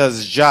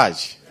righteous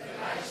judge,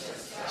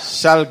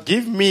 shall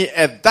give me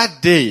at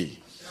that day,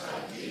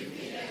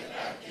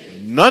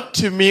 not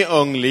to me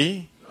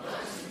only,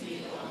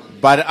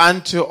 but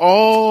unto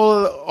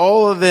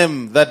all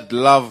them that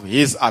love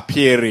his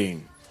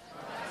appearing.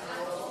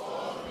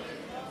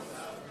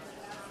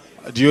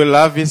 Do you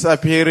love his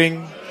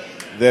appearing?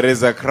 There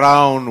is a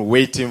crown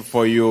waiting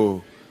for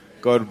you.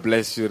 God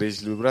bless you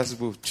richly.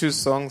 We'll choose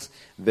songs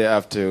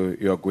thereafter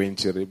you are going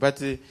to read.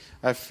 But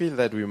I feel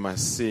that we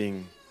must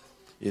sing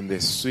in the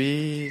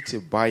sweet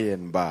by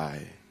and by.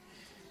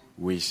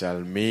 We shall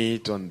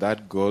meet on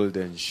that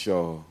golden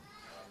shore.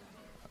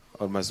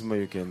 Or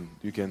Masuma,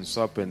 you can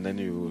swap and then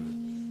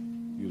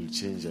you'll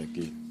change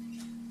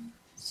again.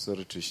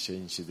 Sorry to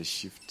change the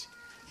shift.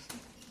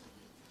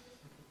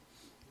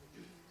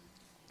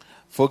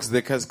 Folks,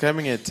 there's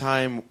coming a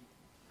time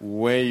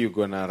where you're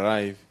going to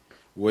arrive,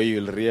 where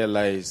you'll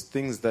realize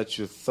things that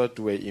you thought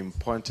were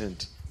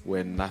important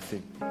were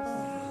nothing.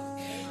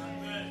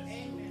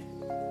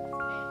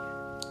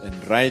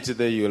 And right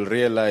there you'll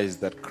realize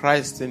that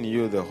Christ in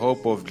you, the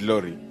hope of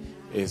glory,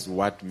 is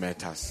what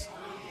matters.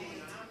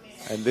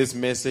 And this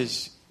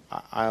message,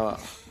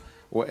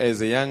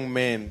 as a young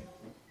man,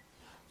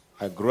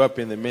 I grew up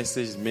in the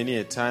message many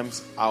a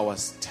times. I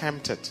was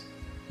tempted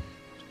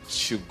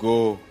to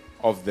go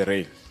off the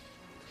rail.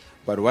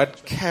 But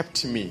what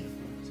kept me,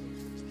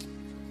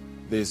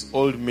 there's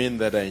old men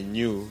that I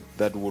knew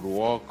that would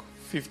walk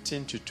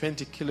 15 to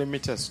 20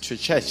 kilometers to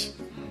church.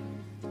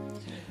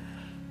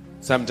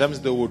 Sometimes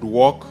they would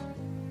walk.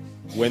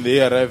 When they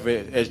arrive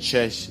at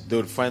church, they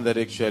would find that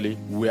actually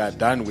we are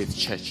done with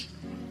church,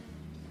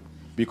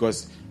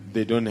 because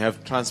they don't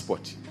have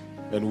transport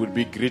and would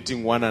be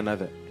greeting one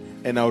another.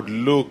 And I would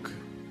look,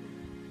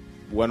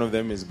 one of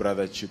them is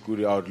Brother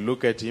Chikuri, I would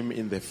look at him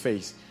in the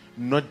face,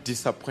 not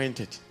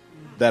disappointed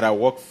that I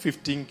walk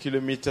 15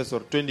 kilometers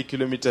or 20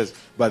 kilometers,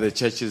 but the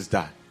church is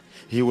done.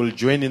 He will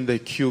join in the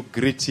queue,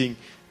 greeting,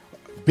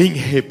 being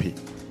happy.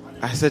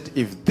 I said,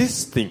 if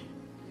this thing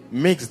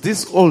makes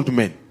this old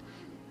man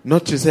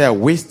not to say I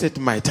wasted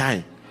my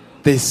time,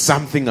 there's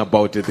something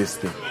about this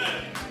thing.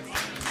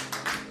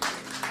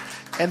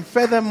 And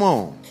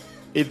furthermore,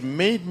 it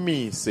made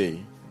me say,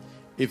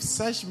 if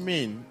such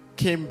men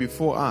came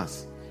before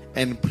us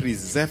and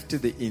preserved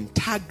the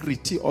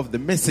integrity of the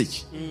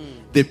message,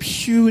 the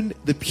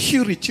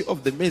purity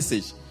of the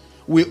message,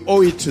 we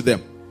owe it to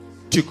them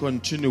to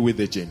continue with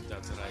the journey.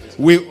 Right.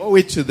 We owe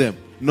it to them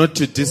not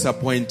to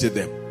disappoint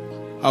them.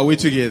 Are we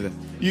together?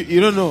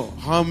 You don't know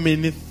how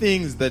many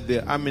things that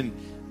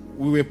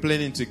we were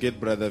planning to get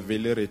Brother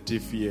Vele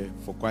Retief here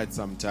for quite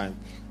some time,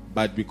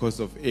 but because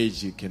of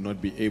age, he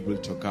cannot be able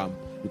to come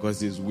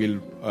because he's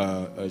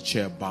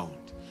wheelchair bound.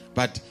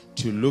 But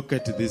to look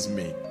at these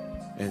men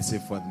and say,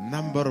 for a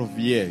number of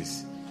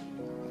years,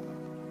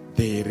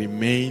 they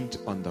remained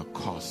on the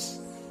course.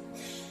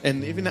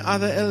 And even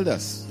other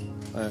elders,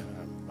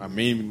 I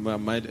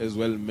might as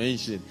well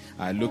mention,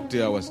 I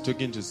was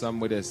talking to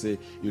somebody, I say,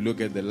 you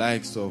look at the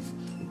likes of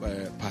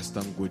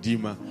Pastor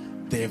Ngodima,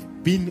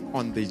 they've been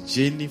on the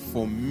journey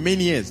for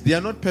many years. They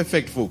are not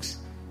perfect, folks.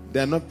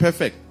 They are not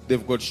perfect.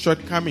 They've got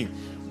shortcomings,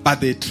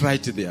 but they try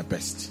to their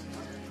best.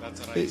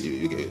 That's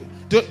right.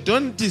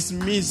 Don't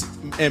dismiss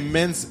a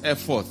man's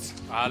effort.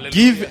 Hallelujah.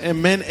 Give a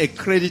man a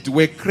credit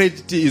where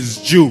credit is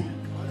due.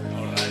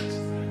 All right.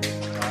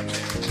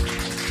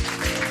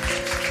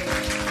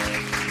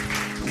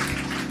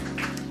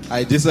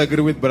 I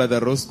disagree with Brother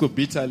Roscoe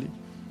bitterly,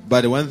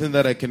 but one thing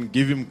that I can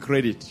give him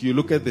credit, you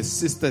look at the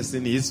sisters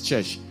in his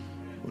church.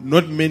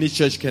 Not many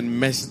church can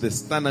match the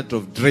standard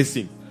of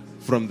dressing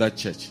from that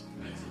church.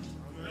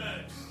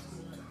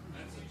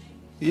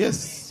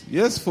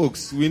 Yes,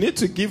 folks. We need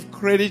to give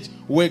credit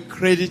where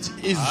credit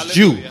is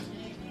due.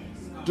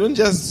 Don't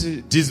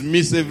just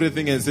dismiss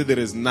everything and say there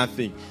is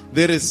nothing.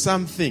 There is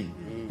something.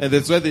 And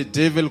that's why the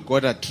devil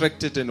got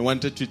attracted and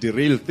wanted to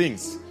derail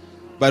things.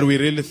 But we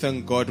really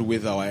thank God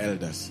with our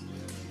elders.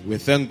 We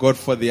thank God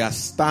for their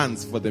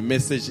stance, for the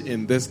message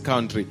in this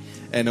country.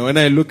 And when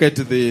I look at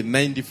the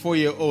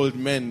 94-year-old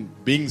man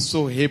being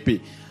so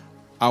happy,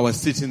 I was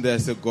sitting there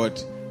and said,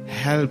 God,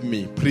 help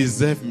me,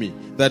 preserve me,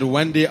 that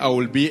one day I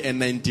will be a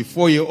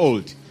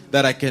 94-year-old,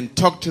 that I can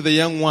talk to the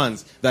young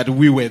ones that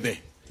we were there.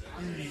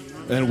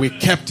 And we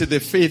kept the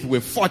faith, we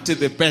fought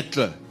the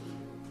battle.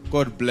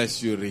 God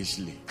bless you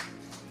richly.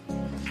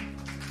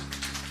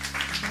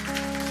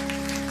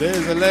 There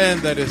is a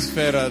land that is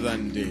fairer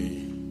than day,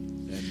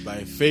 and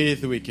by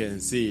faith we can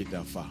see it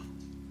afar.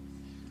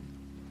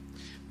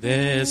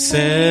 There's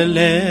a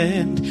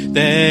land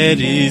that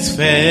is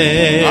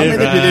fairer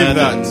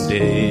than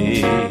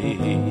day.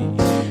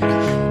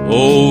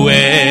 Oh,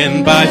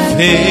 and by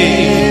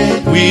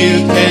faith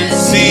we can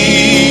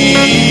see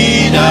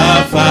it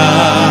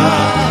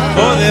afar.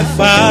 For the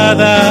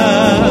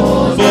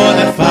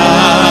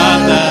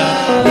Father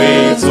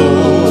waits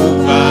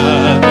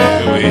over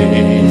the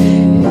way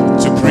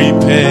to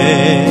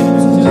prepare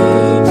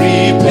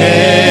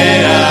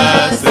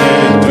us a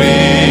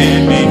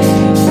dwelling.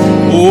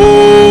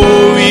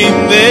 Oh, in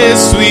the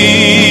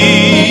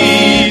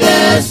sweet,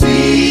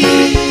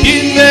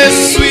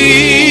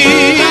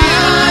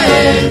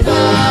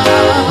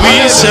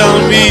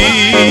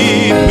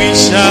 we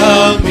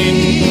shall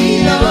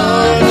meet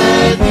all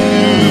the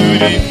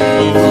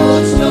beautiful.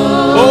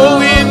 Oh,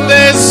 in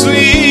the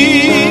sweet,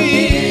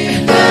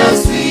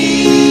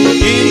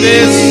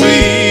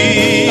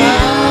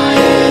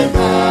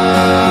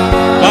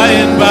 by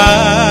and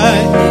by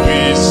we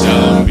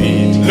shall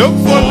meet. Look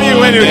for me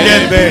when you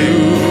get there.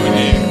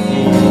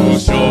 Beautiful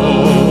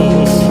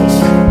shore.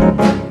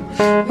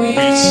 We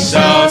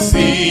shall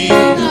sing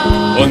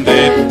on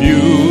that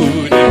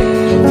beautiful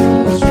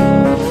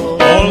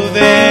shore. All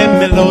the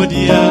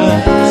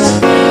melodious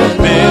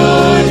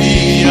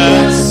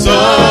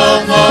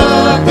song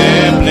of the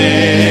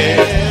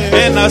blessed,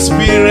 and our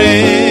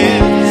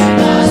spirits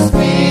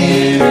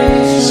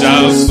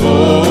shall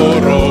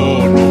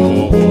sorrow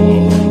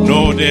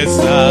no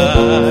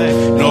desire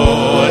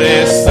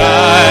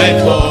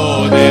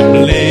for the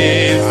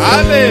blessed.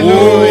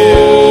 Hallelujah.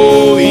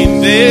 Oh, in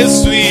the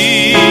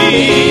sweet,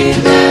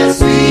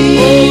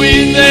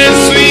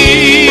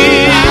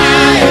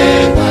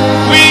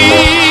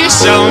 we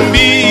shall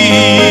meet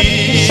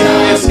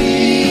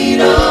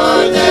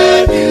all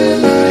the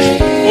beauty.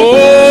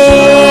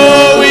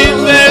 Oh, in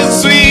the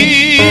sweet,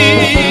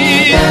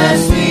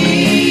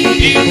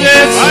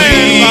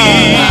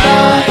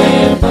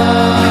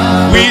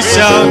 we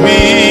shall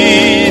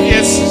meet.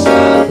 Yes.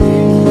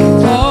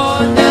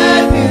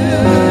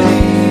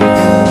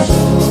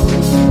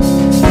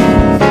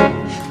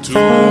 To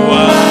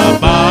our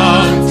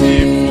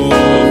bountiful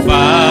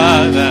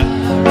Father,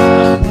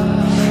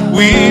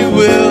 we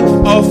will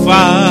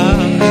offer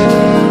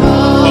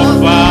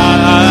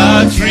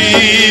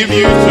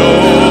tribute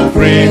of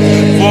praise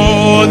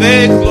for the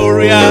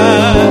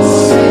glorious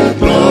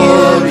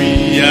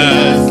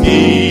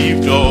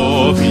gift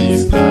of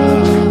His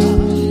love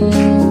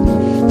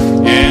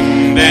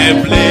and the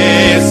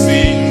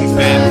blessings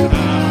that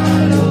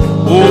come.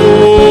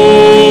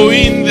 Oh,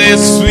 in the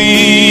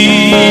sweet,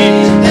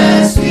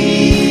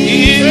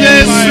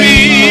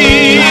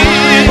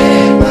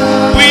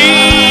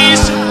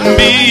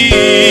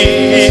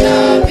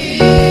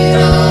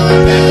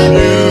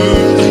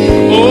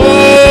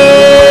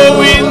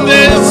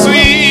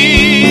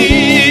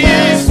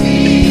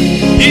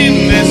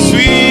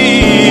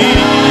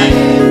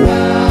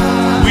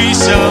 we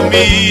shall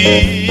meet.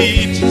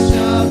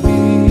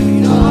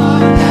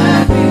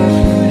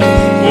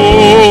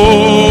 Oh,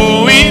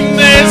 in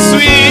the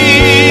sweet,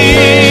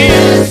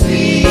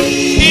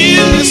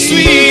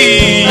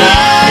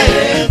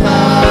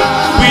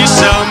 we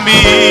shall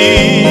meet.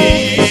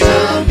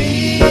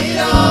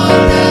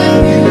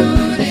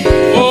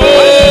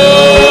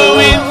 Oh,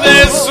 in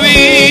the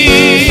sweet,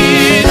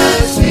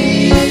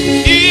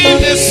 we shall meet. Oh, in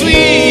the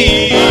sweet,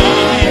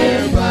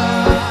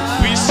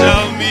 we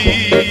shall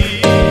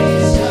meet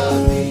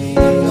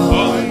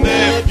on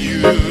the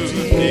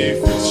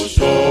beautiful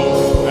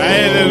shore.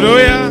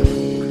 Hallelujah.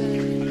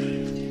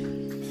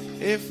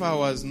 If I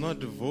was not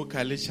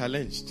vocally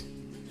challenged,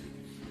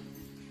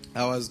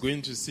 I was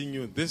going to sing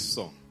you this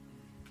song.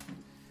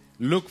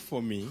 Look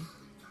for me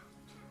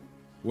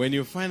when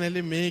you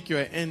finally make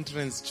your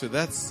entrance to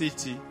that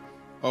city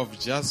of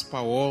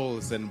jasper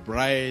walls and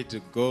bright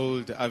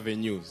gold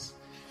avenues.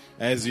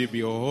 As you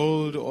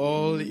behold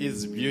all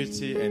its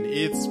beauty and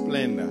its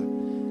splendor,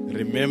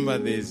 remember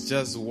there is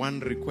just one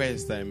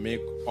request I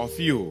make of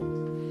you.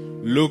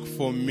 Look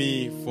for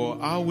me, for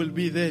I will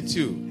be there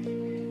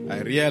too.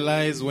 I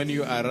realize when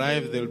you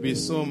arrive there will be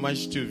so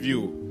much to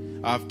view.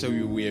 After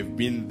we have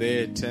been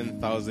there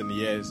 10,000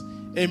 years,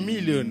 a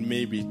million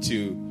maybe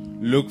too.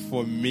 look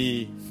for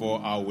me, for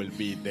I will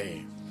be there.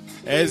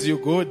 As you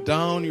go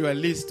down your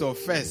list of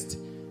first,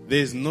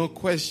 there's no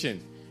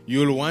question.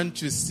 You'll want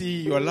to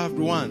see your loved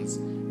ones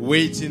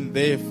waiting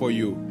there for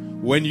you.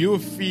 When you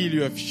feel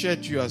you have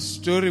shared your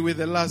story with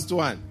the last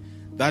one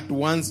that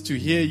wants to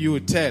hear you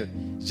tell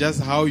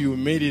just how you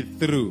made it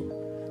through,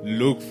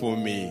 look for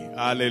me.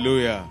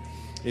 Hallelujah.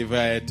 Is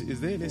there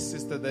any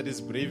sister that is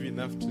brave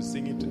enough to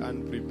sing it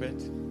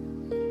unprepared?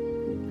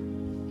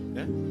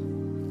 Yeah?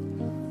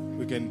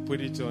 We can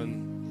put it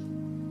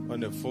on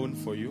the phone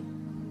for you.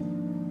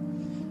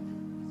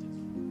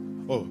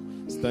 Oh,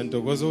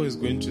 Stantogozo is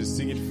going to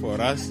sing it for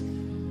us.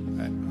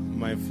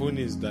 My phone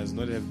does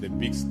not have the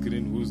big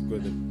screen. Who's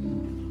got the...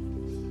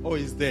 Oh,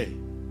 it's there.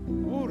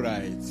 All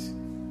right.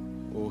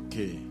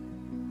 Okay.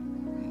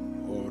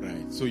 All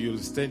right. So you'll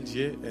stand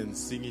here and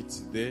sing it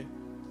there.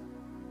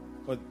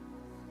 But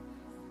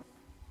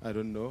I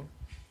don't know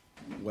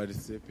what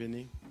is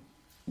happening.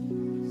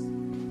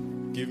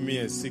 Give me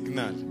a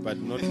signal, but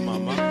not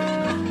Mama.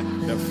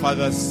 The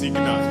Father's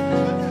signal.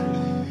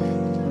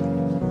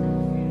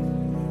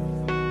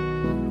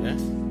 Yeah?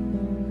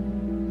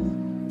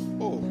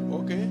 Oh,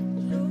 okay.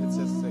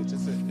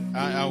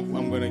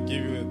 I'm going to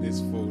give you this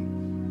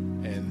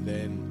phone, and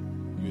then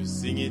you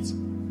sing it,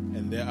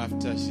 and then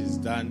after she's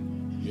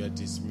done, you are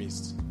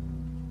dismissed.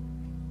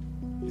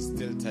 It's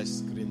still touch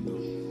screen though.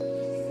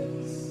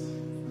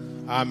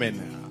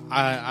 Amen.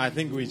 I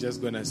think we're just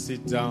going to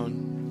sit down,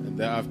 and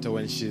then after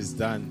when she's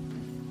done,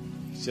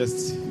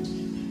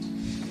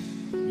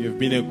 you've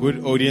been a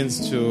good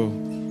audience to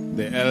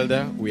the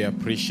elder. We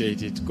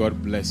appreciate it.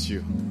 God bless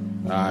you.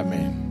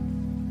 Amen.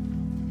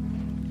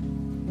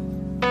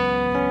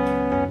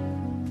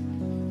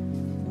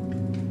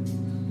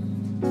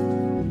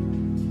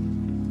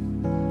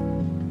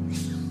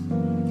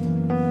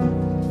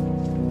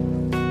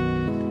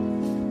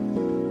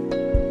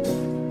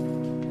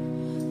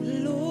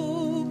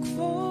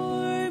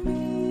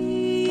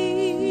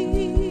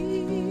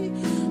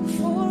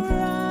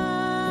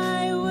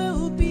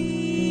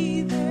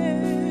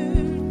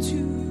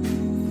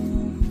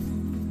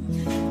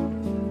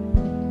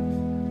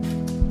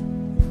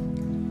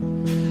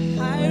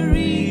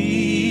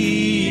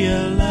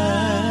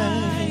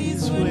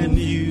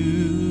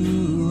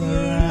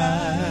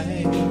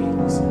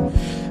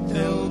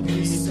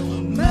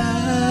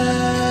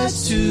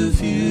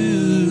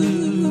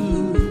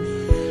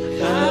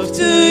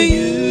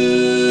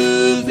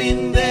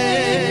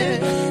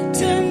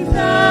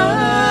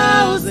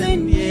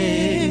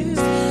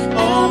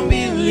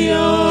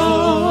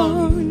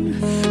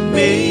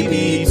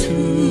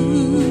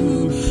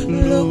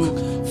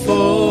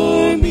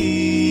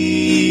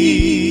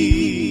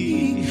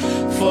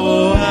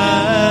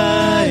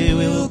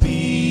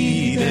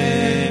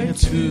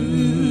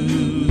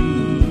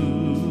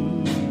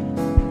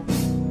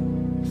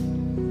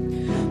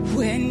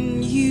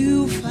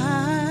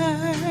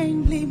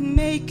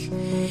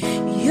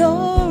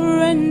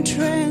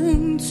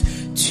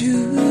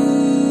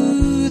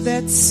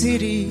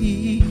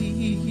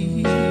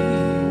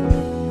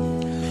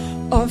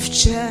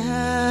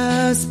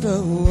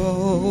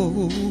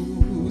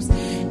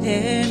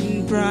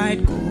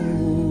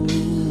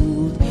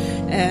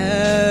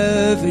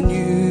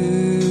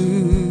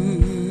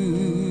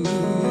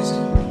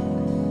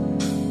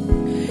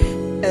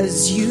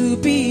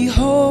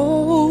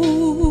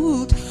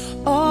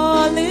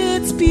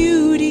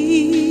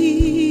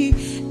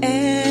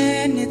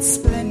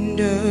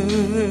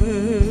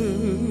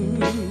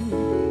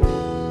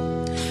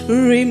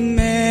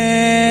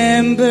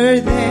 Remember,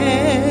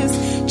 there's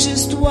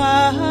just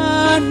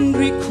one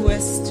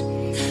request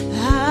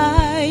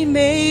I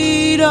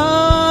made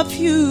of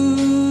you.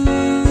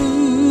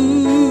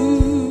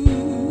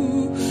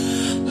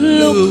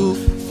 Look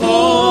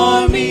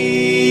for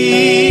me,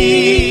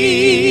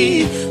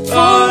 for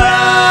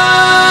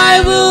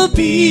I will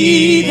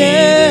be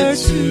there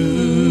too.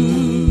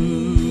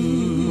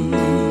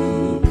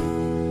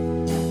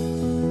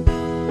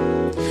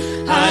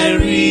 I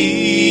realize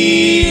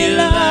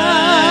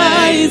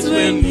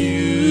when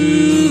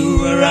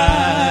you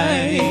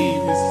arise,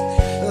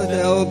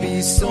 there'll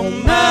be so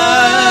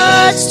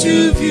much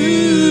to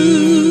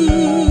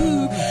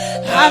view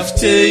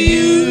after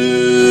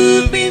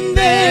you've been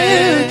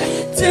there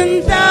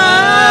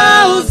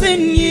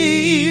 10,000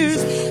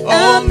 years,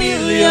 a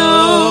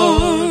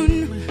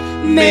million,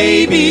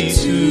 maybe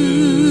two.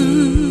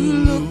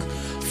 Look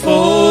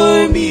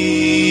for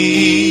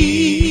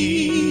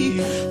me,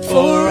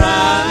 for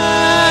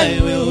I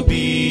will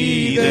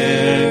be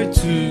there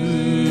too.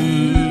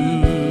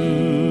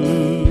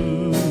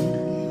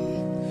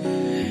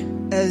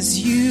 As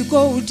you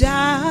go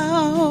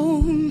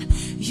down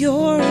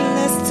your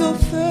list of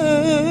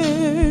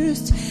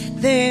first,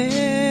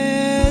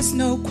 there's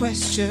no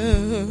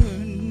question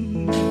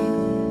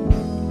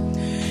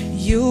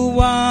you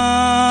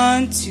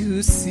want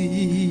to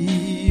see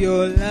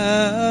your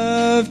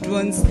loved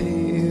ones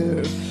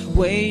there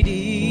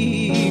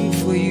waiting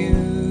for you.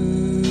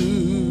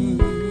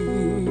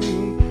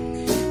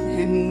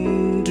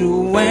 And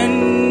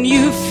when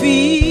you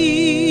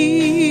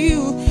feel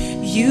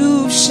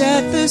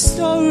shared the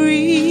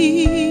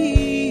story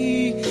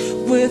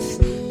with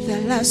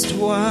the last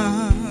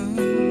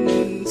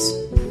ones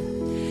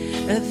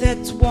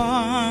that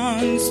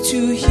wants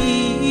to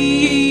hear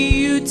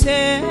you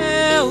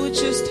tell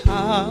just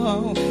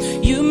how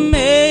you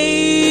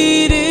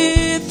made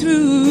it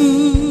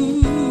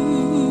through.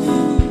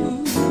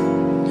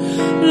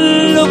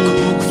 Look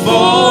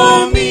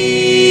for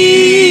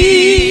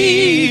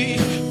me,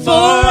 for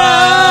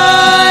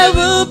I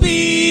will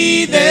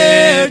be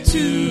there too.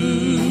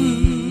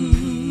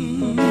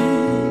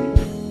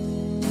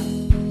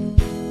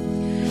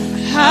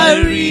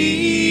 I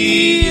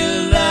realize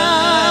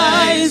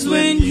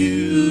when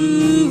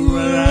you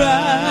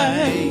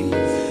arrive,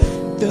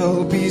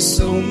 there'll be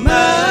so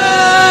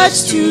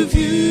much to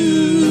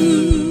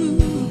view.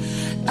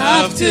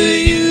 After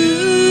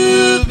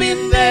you've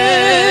been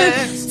there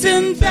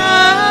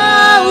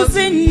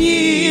 10,000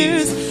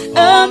 years,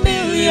 a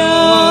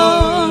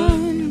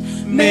million,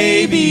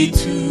 maybe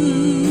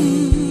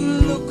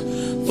two. Look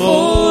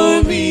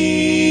for me,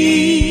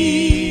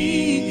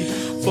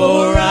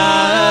 for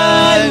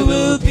I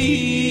will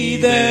be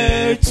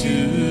there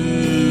too.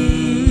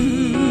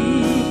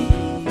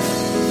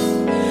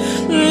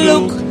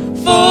 Look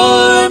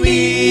for me,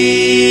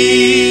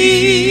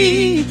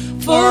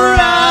 for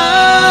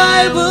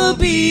I will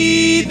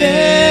be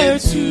there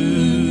too.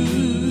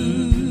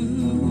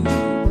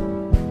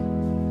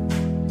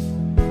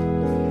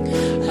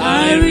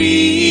 I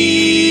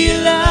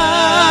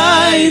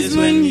realize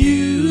when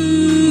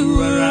you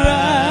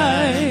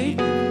arrive,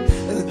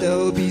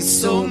 there'll be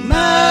so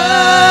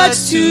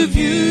much to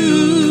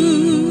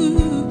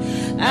view.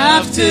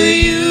 After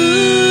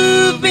you